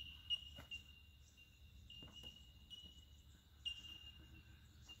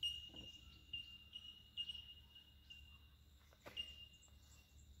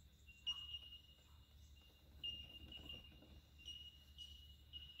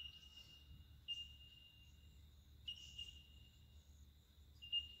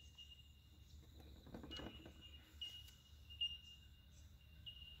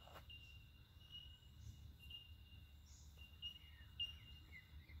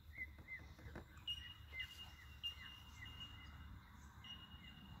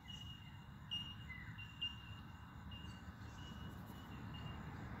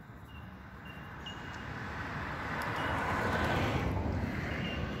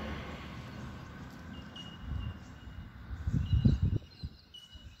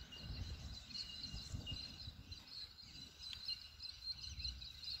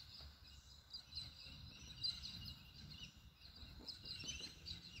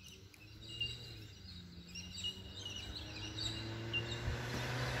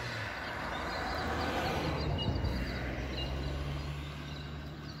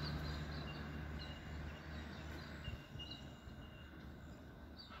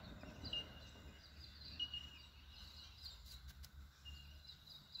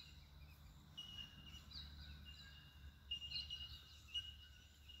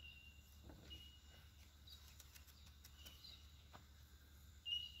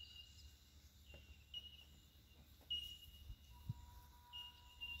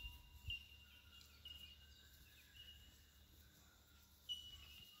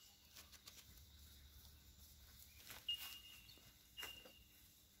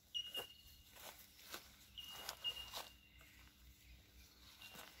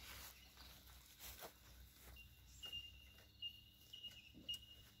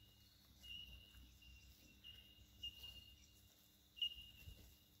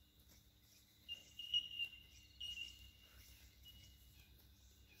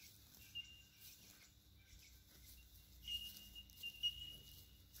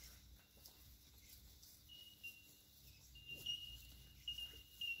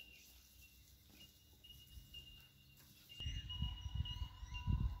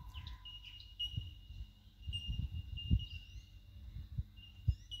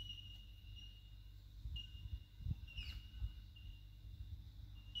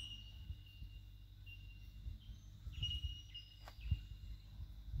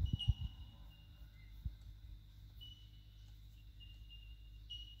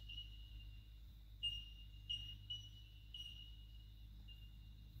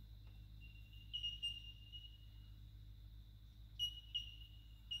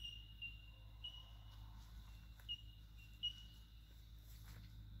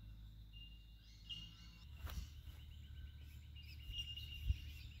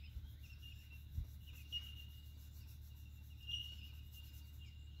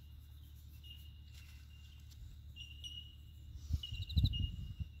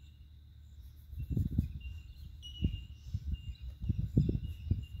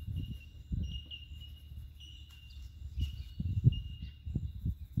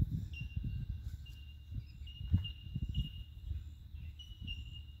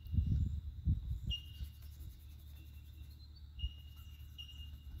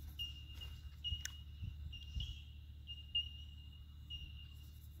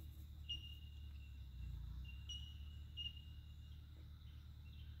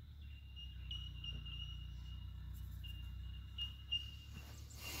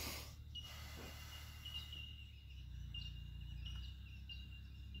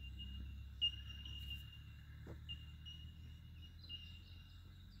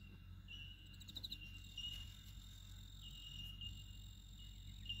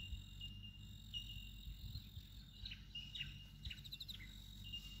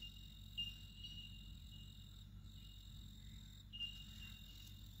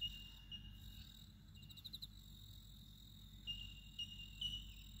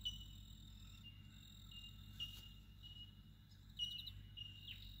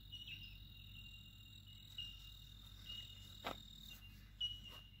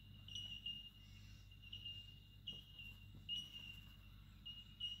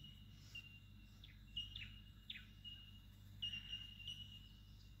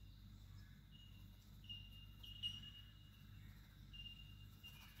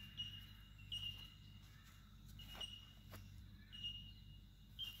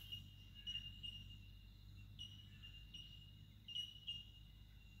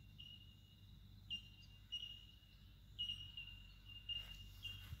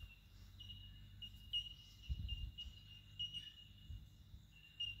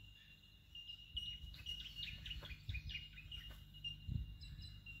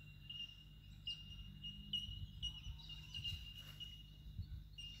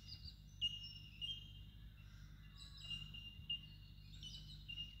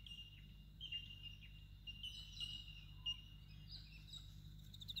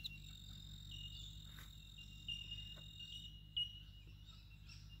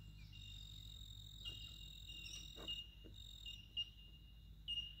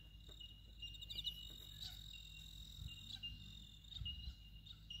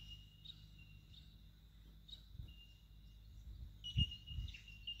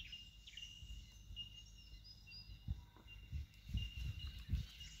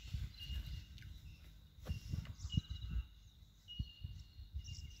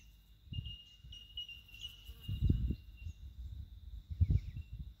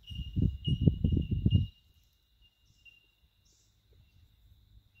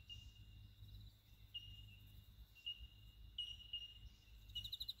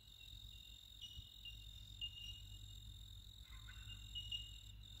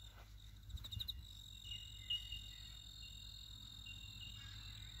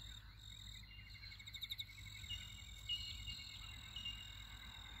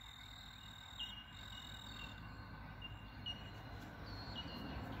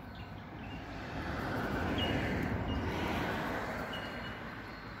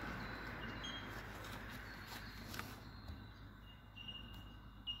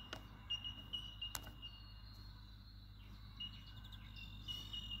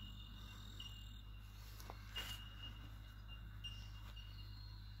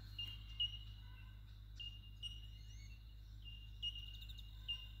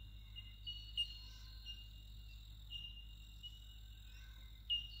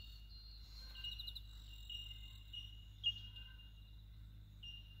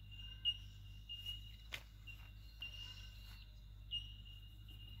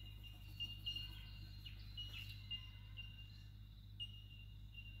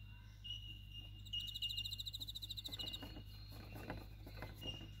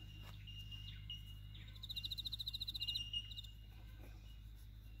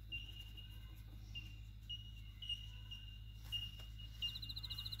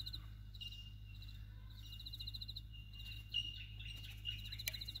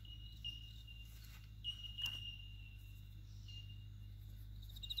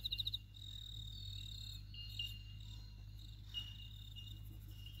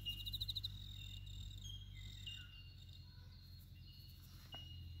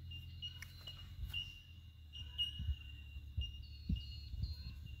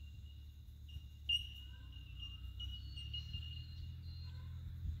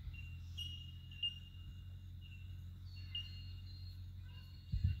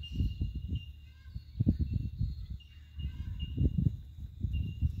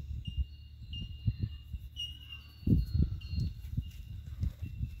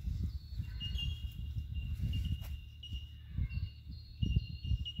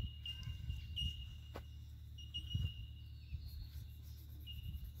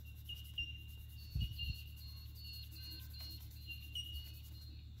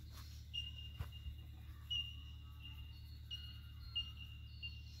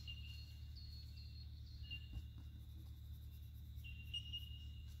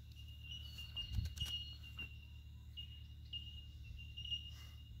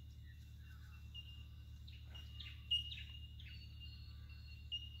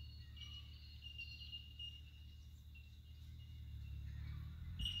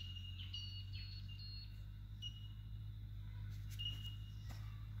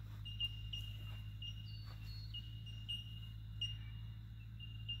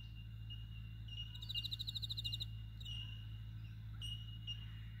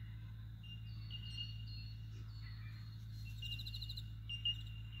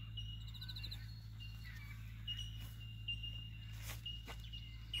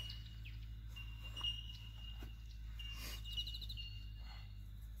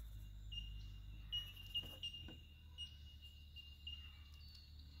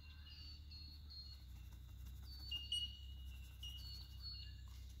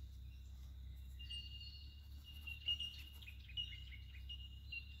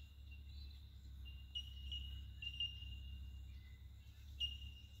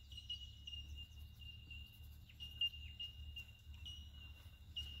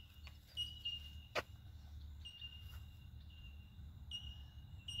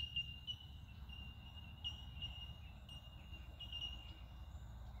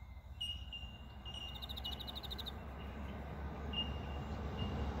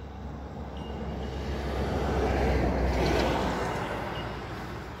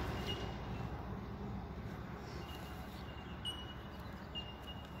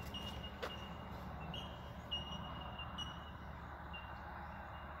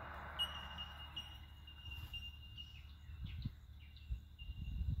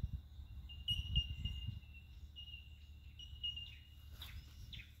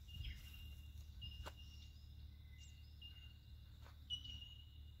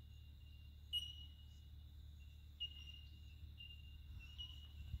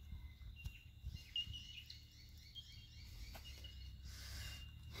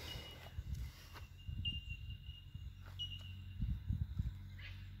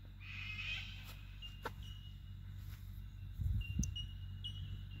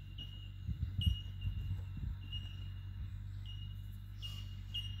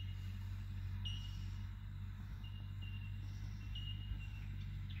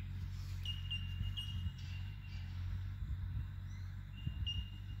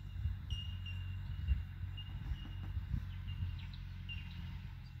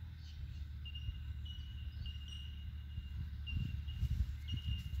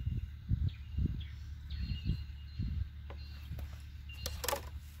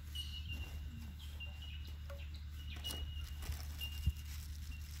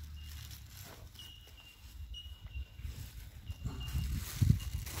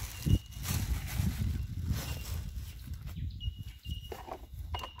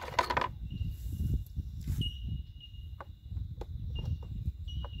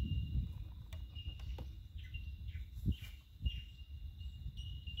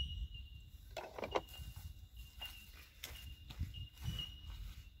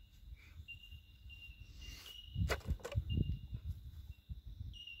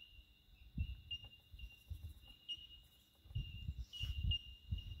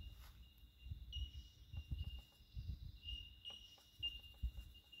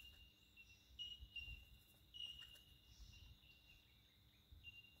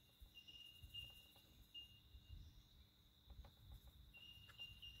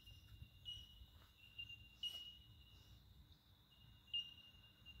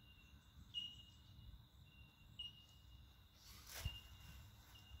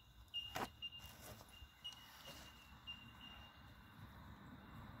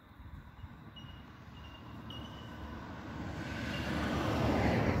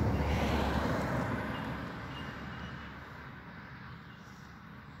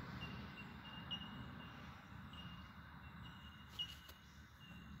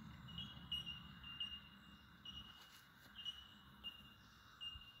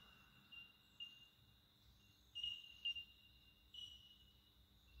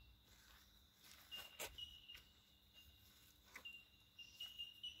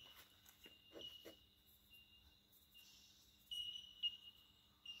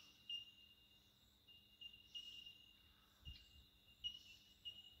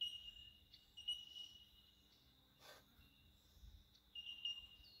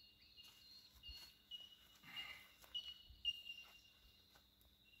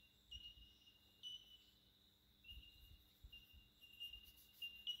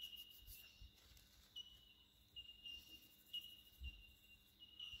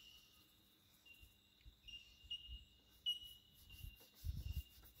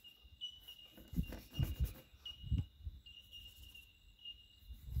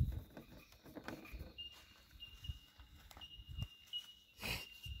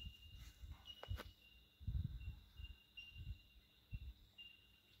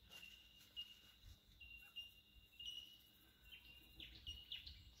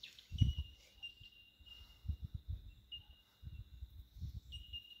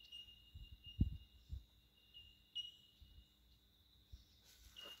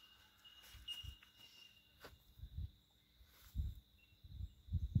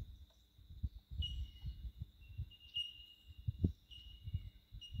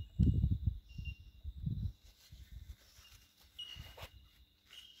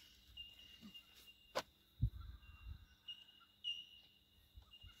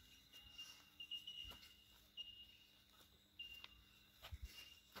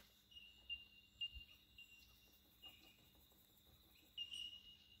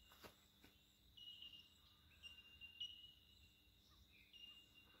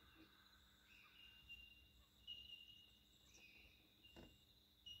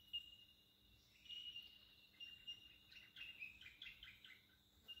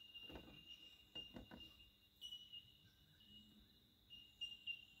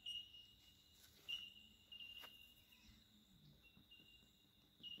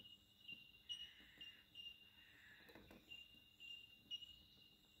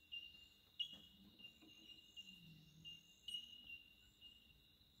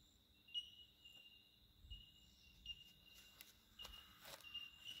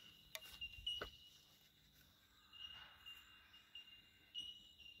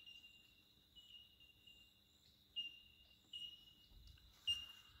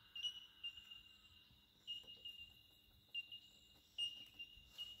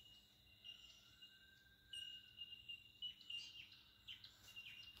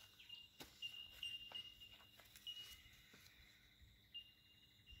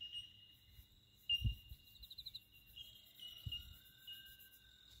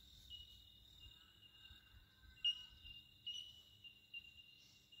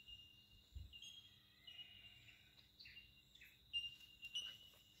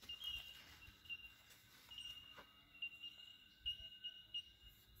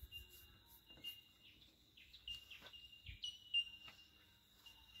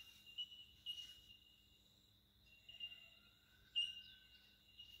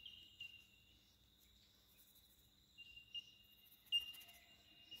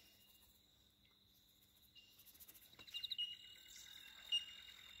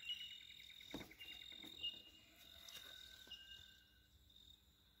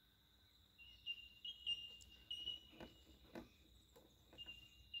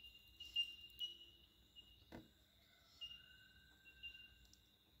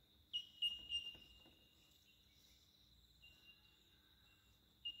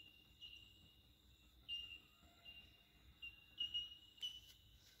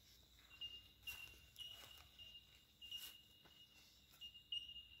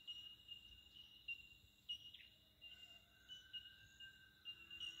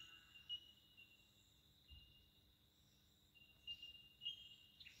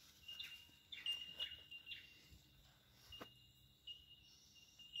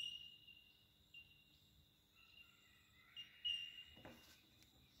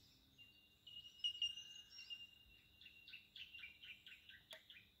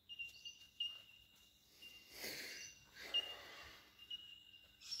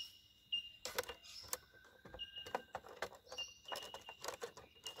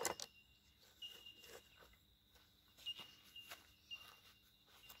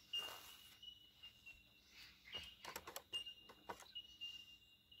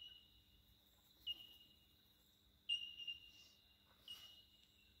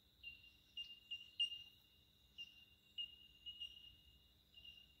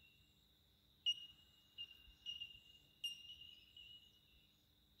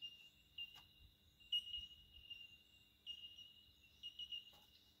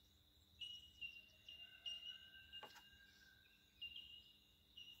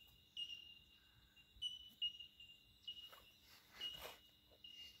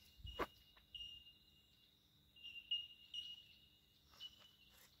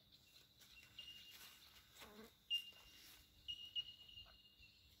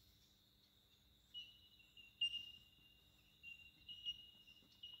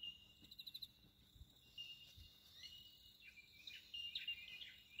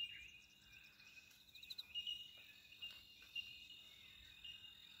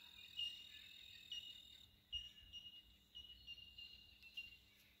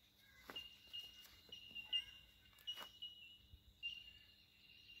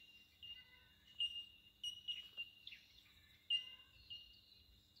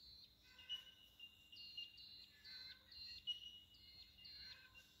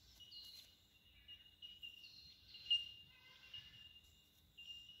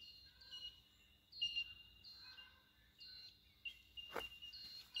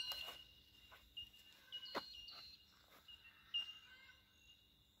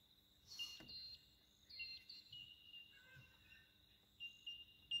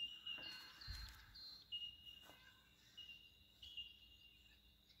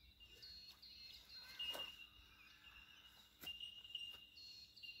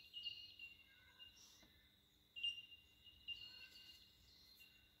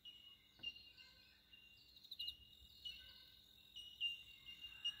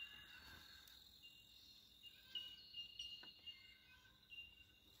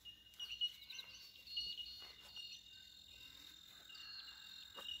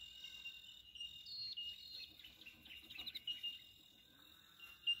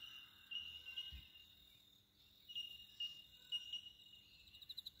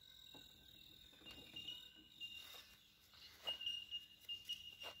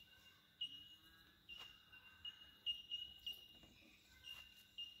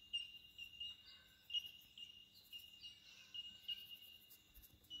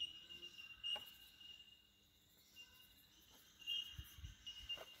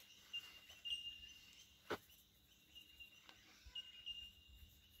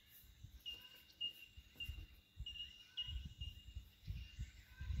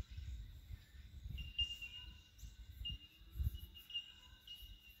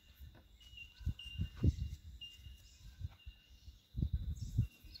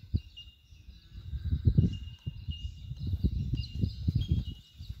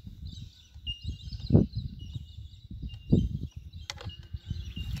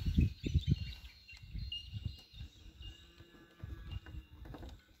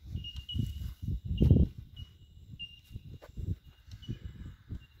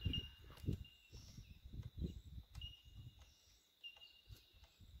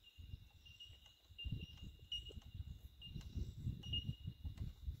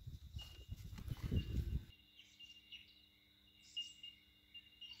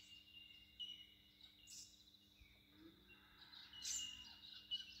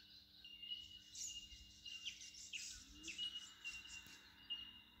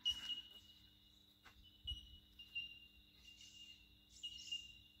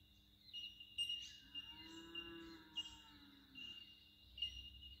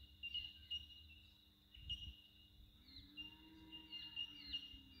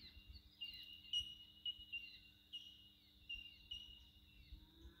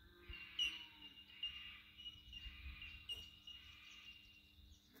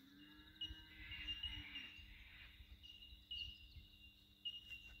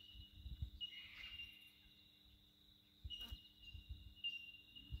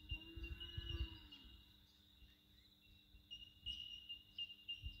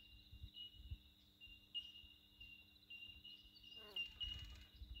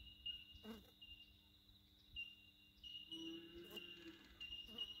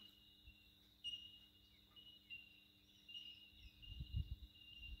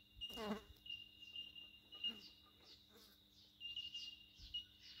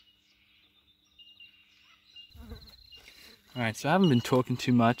 Alright, so I haven't been talking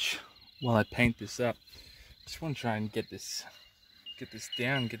too much while I paint this up. Just want to try and get this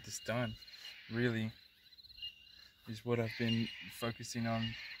down, get this done. Really is what I've been focusing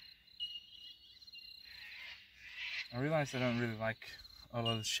on. I realize I don't really like a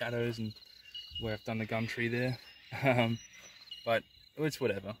lot of the shadows and where I've done the gum tree there. But it's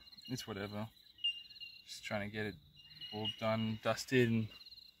whatever. It's whatever. Just trying to get it all done, dusted, and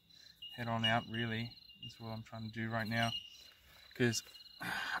head on out, really. That's what I'm trying to do right now. Because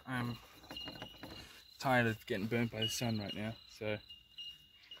I'm tired of getting burnt by the sun right now. So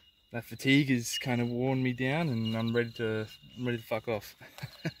that fatigue has kind of worn me down, and I'm ready to fuck off.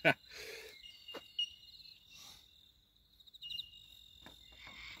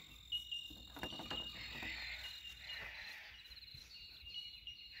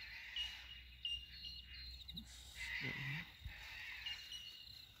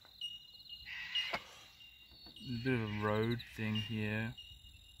 A bit of a road thing here,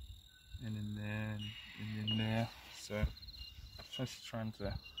 and in there, and in there. So just trying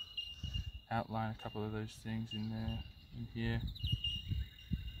to outline a couple of those things in there, in here.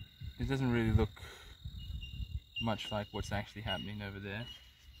 It doesn't really look much like what's actually happening over there,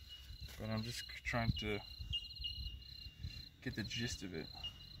 but I'm just trying to get the gist of it.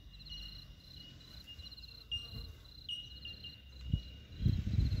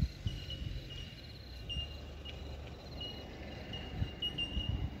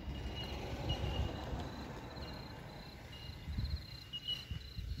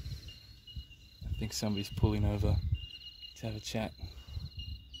 I think somebody's pulling over to have a chat.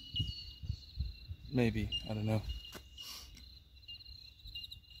 Maybe, I don't know.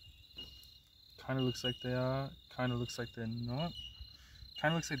 Kind of looks like they are, kind of looks like they're not.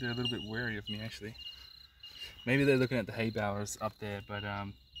 Kind of looks like they're a little bit wary of me, actually. Maybe they're looking at the hay balers up there, but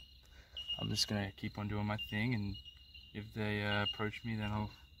I'm just gonna keep on doing my thing, and if they approach me, then I'll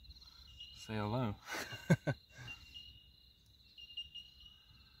say hello.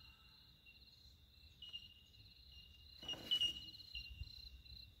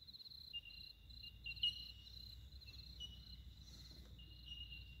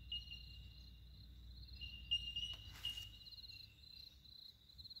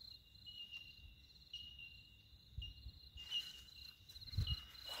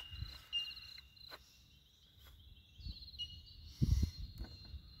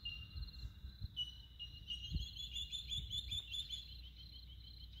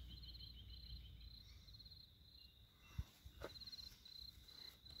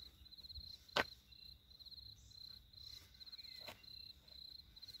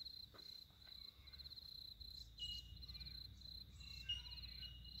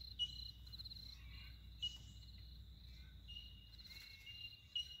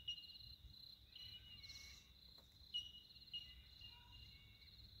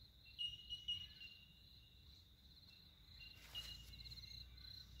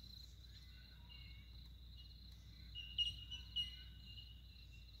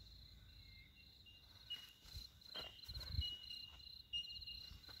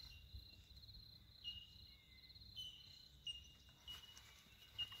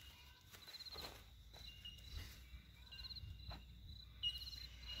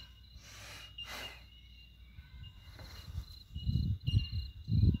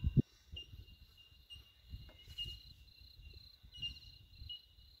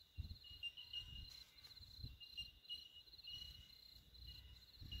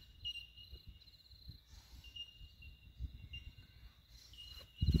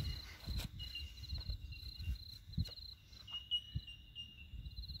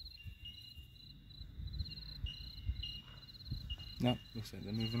 No, looks like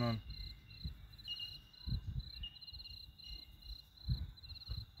they're moving on.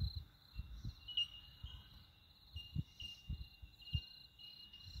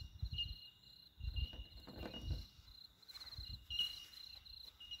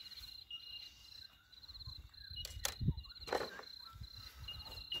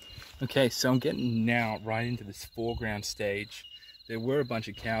 Okay, so I'm getting now right into this foreground stage. There were a bunch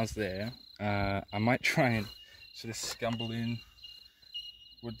of cows there. I might try and sort of scumble in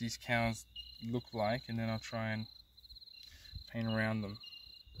what these cows look like, and then I'll try and paint around them.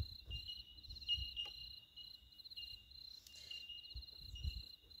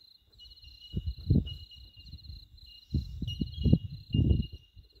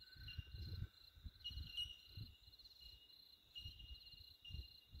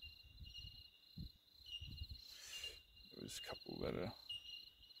 There's a couple that are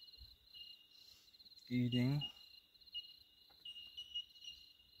eating.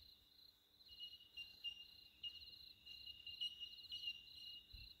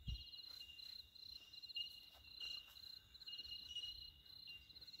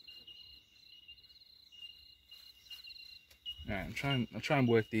 Alright, I'll try and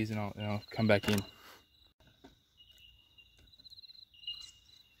work these and I'll come back in.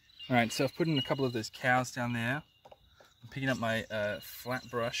 Alright, so I've put in a couple of those cows down there. I'm picking up my flat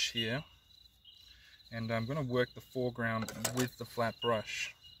brush here, and I'm going to work the foreground with the flat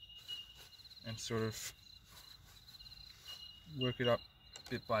brush and sort of work it up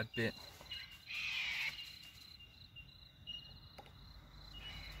bit by bit.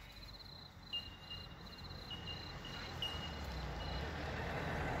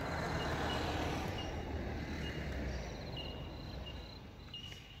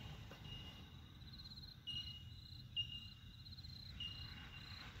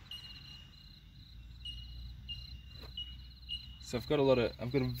 So I've got a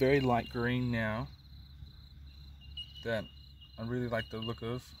very light green now that I really like the look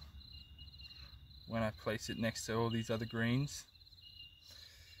of when I place it next to all these other greens.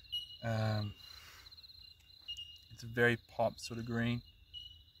 It's a very pop sort of green.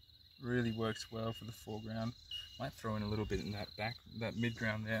 Really works well for the foreground. Might throw in a little bit in that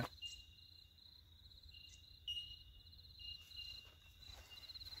midground there.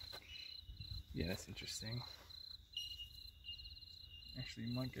 Yeah, that's interesting. Actually,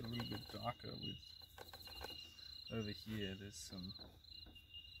 you might get a little bit darker with over here. There's some,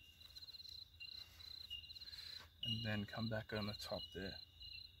 and then come back on the top there.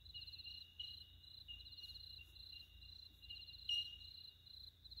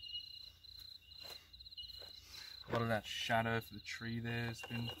 A lot of that shadow for the tree there has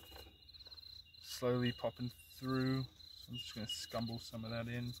been slowly popping through. So I'm just going to scumble some of that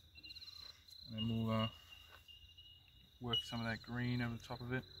in, and then we'll work some of that green over the top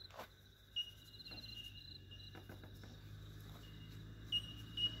of it.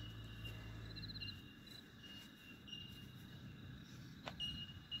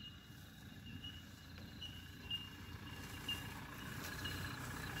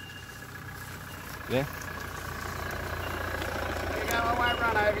 Yeah. I won't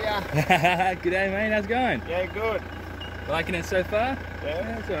run over you. G'day mate, how's it going? Yeah, good. Liking it so far?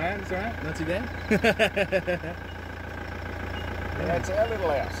 Yeah. It's alright, not too bad. Yeah, it's our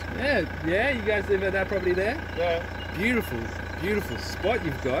little house. Yeah, you guys live at that property there? Yeah. Beautiful spot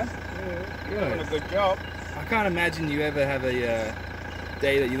you've got. Yeah, you're doing a good job. I can't imagine you ever have a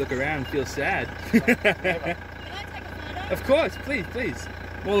day that you look around and feel sad. Never. Can I take a photo? Of course, please.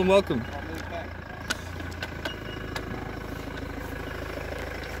 More than welcome. I'll move back.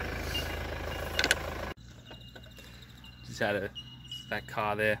 Just had that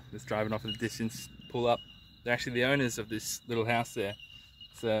car there that's driving off in the distance pull up. They're actually the owners of this little house there.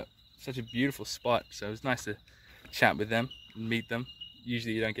 It's such a beautiful spot, so it was nice to chat with them and meet them.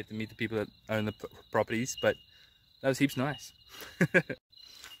 Usually you don't get to meet the people that own the properties, but that was heaps nice.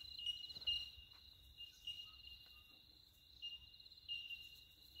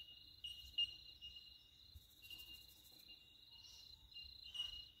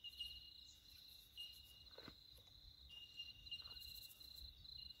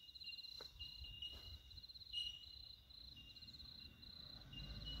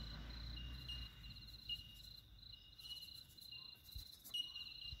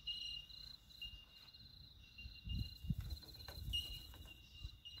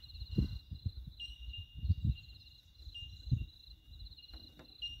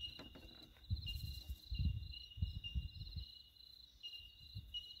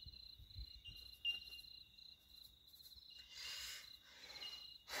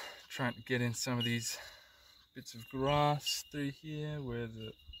 Trying to get in some of these bits of grass through here where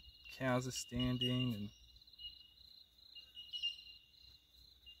the cows are standing, and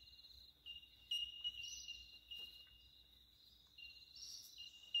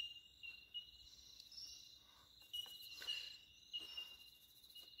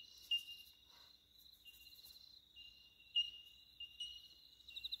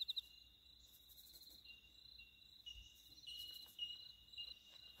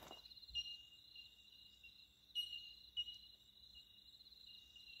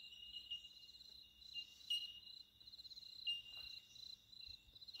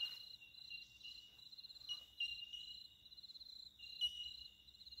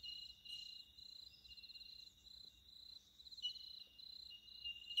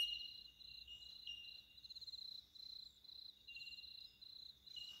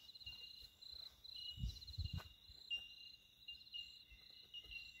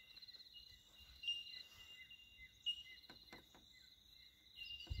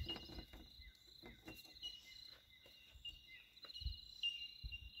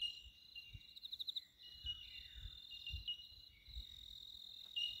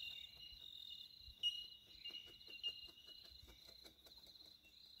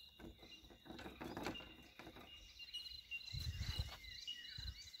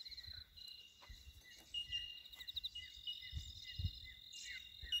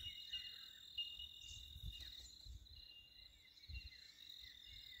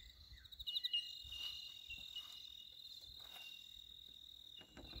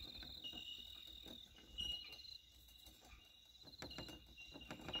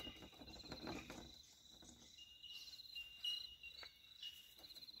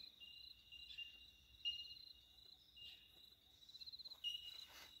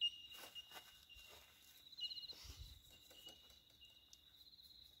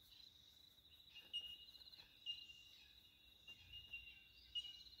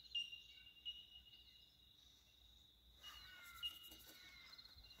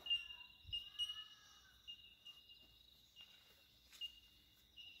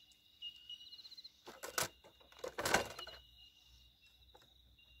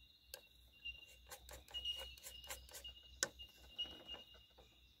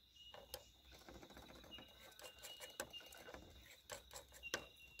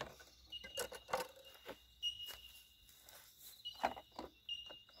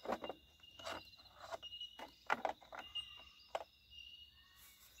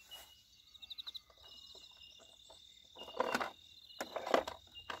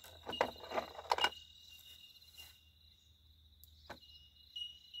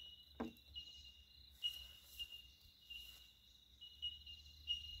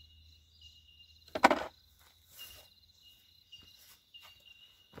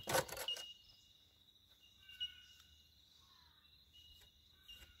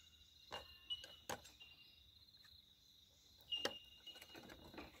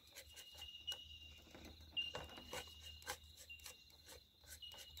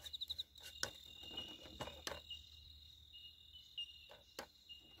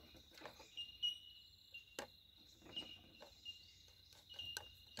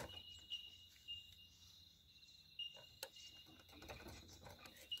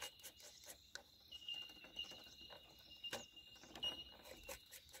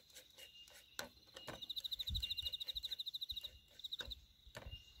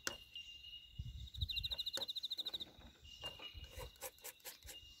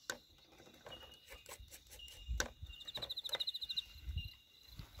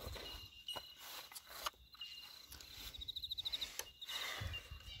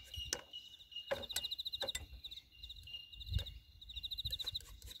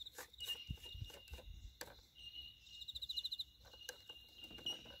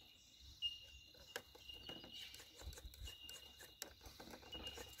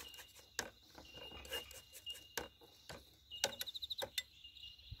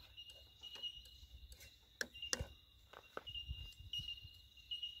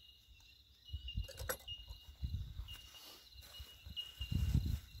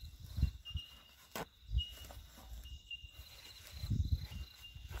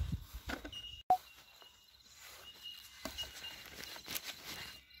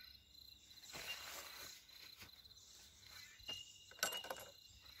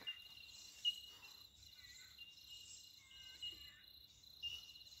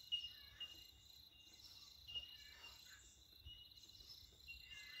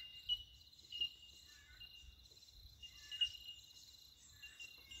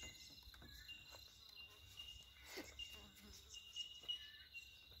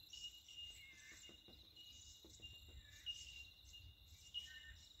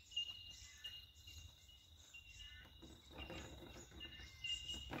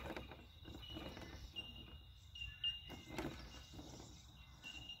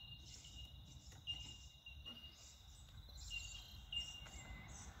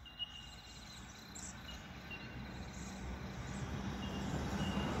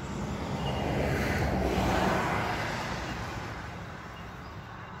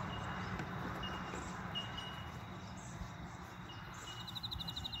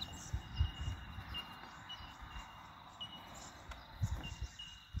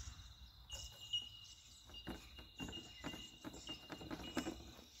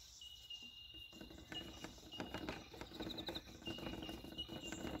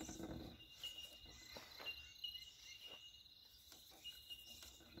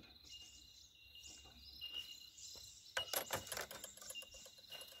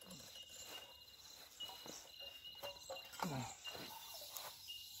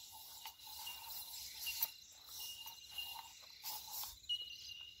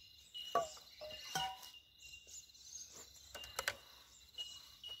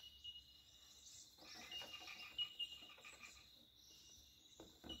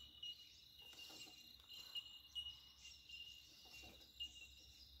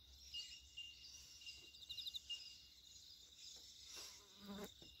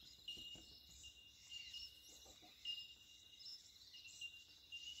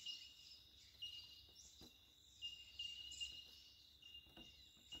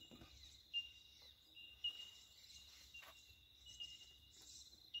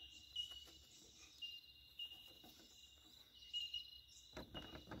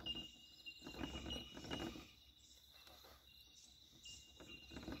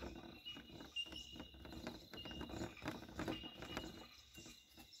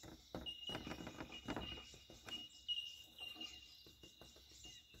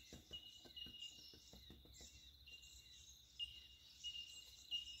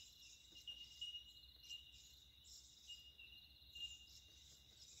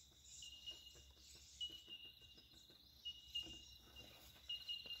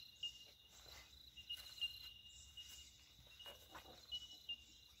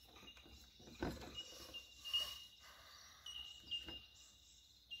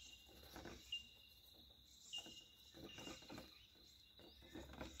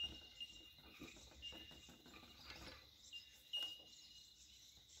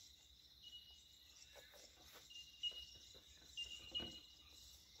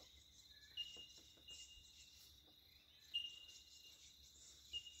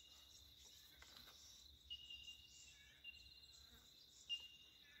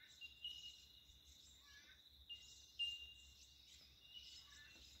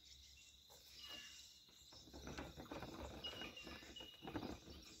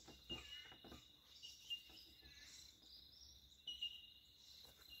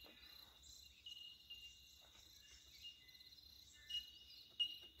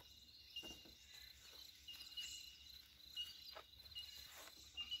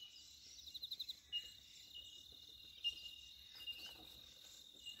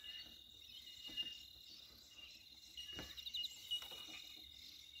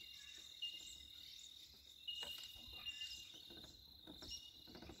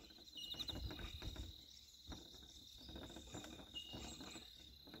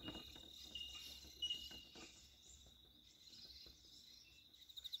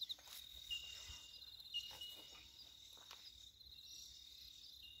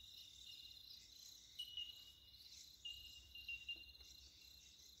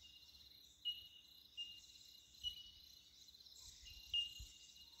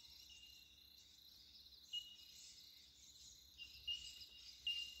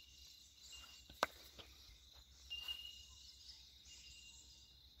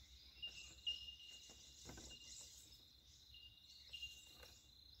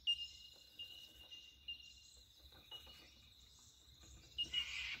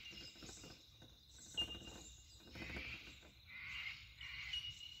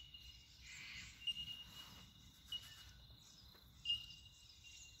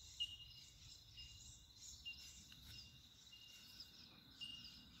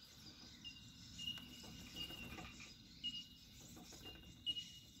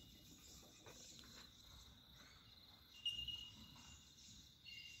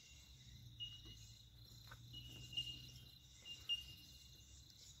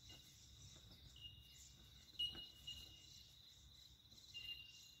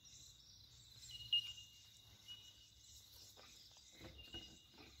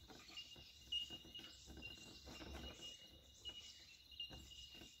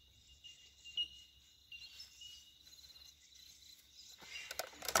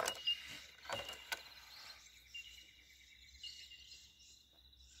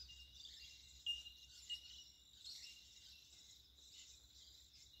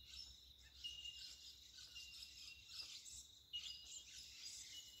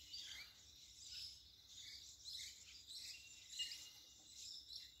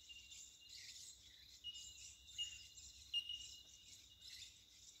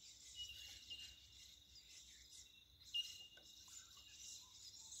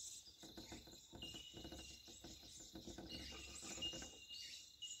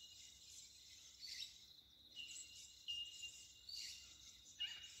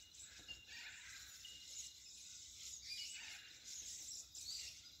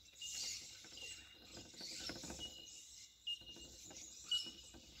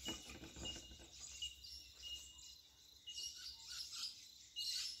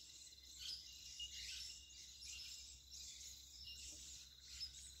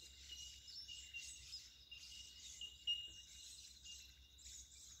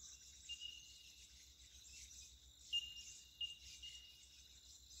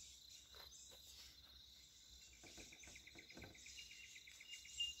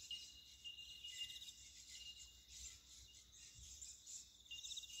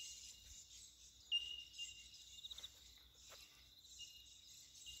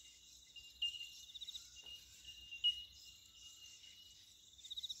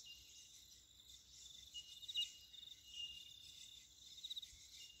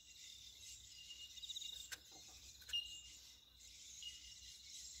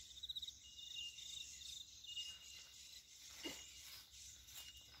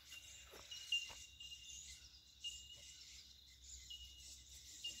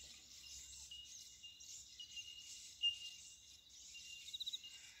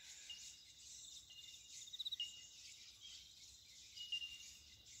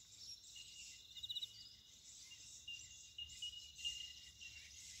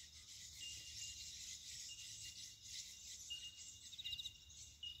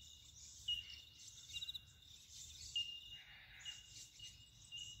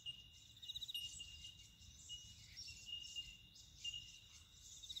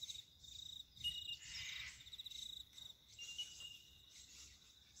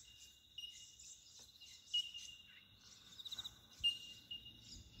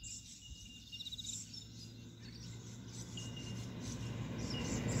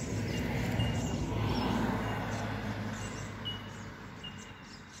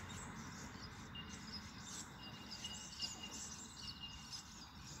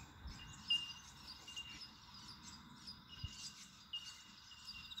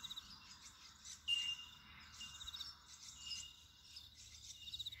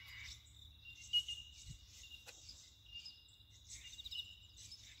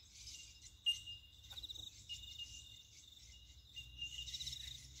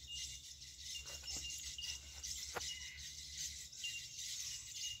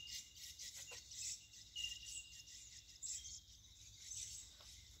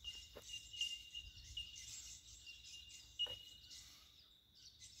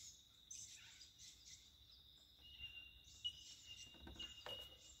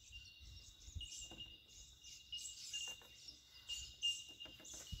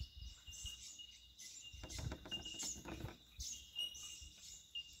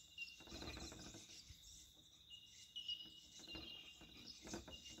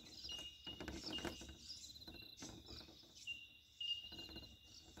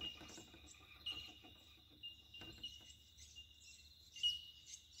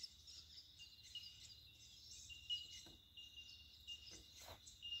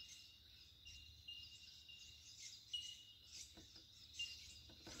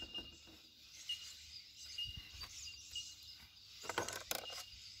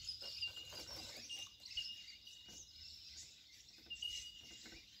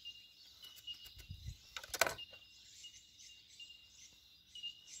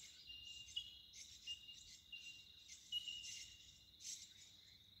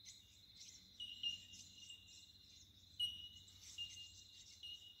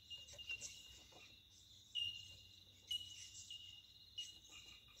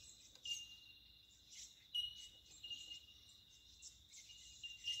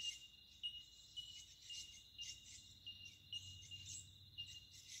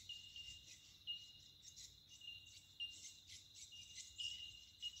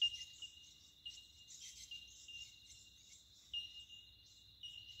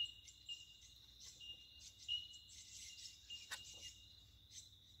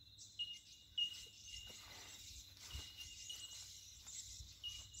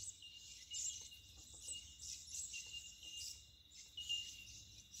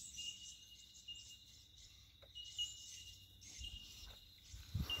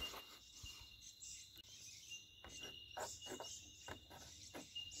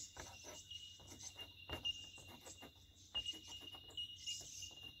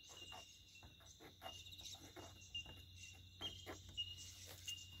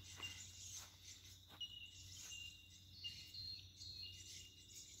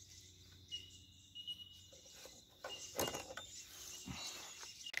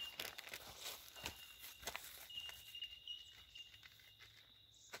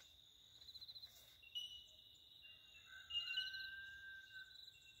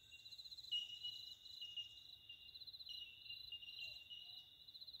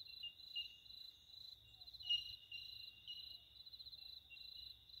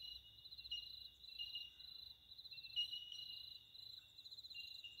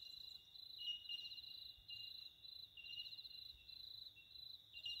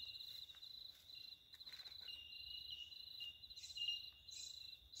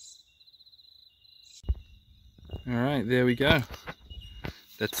All right, there we go.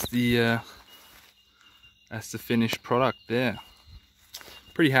 That's the finished product there.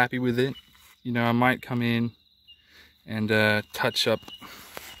 Pretty happy with it. You know, I might come in and touch up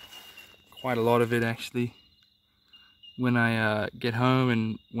quite a lot of it actually when I get home,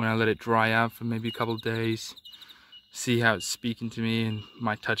 and when I let it dry out for maybe a couple of days, see how it's speaking to me, and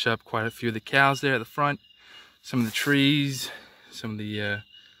might touch up quite a few of the cows there at the front, some of the trees, some of the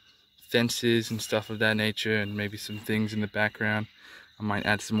fences and stuff of that nature, and maybe some things in the background. I might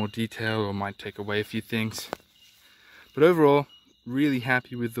add some more detail, or might take away a few things. But overall, really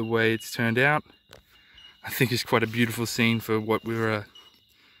happy with the way it's turned out. I think it's quite a beautiful scene for what we're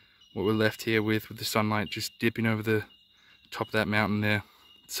left here with the sunlight just dipping over the top of that mountain there.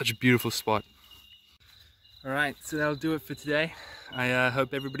 It's such a beautiful spot. Alright, so that'll do it for today. I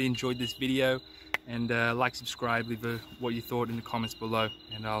hope everybody enjoyed this video, and like, subscribe, leave what you thought in the comments below,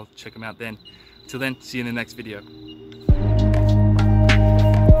 and I'll check them out then. Until then, see you in the next video.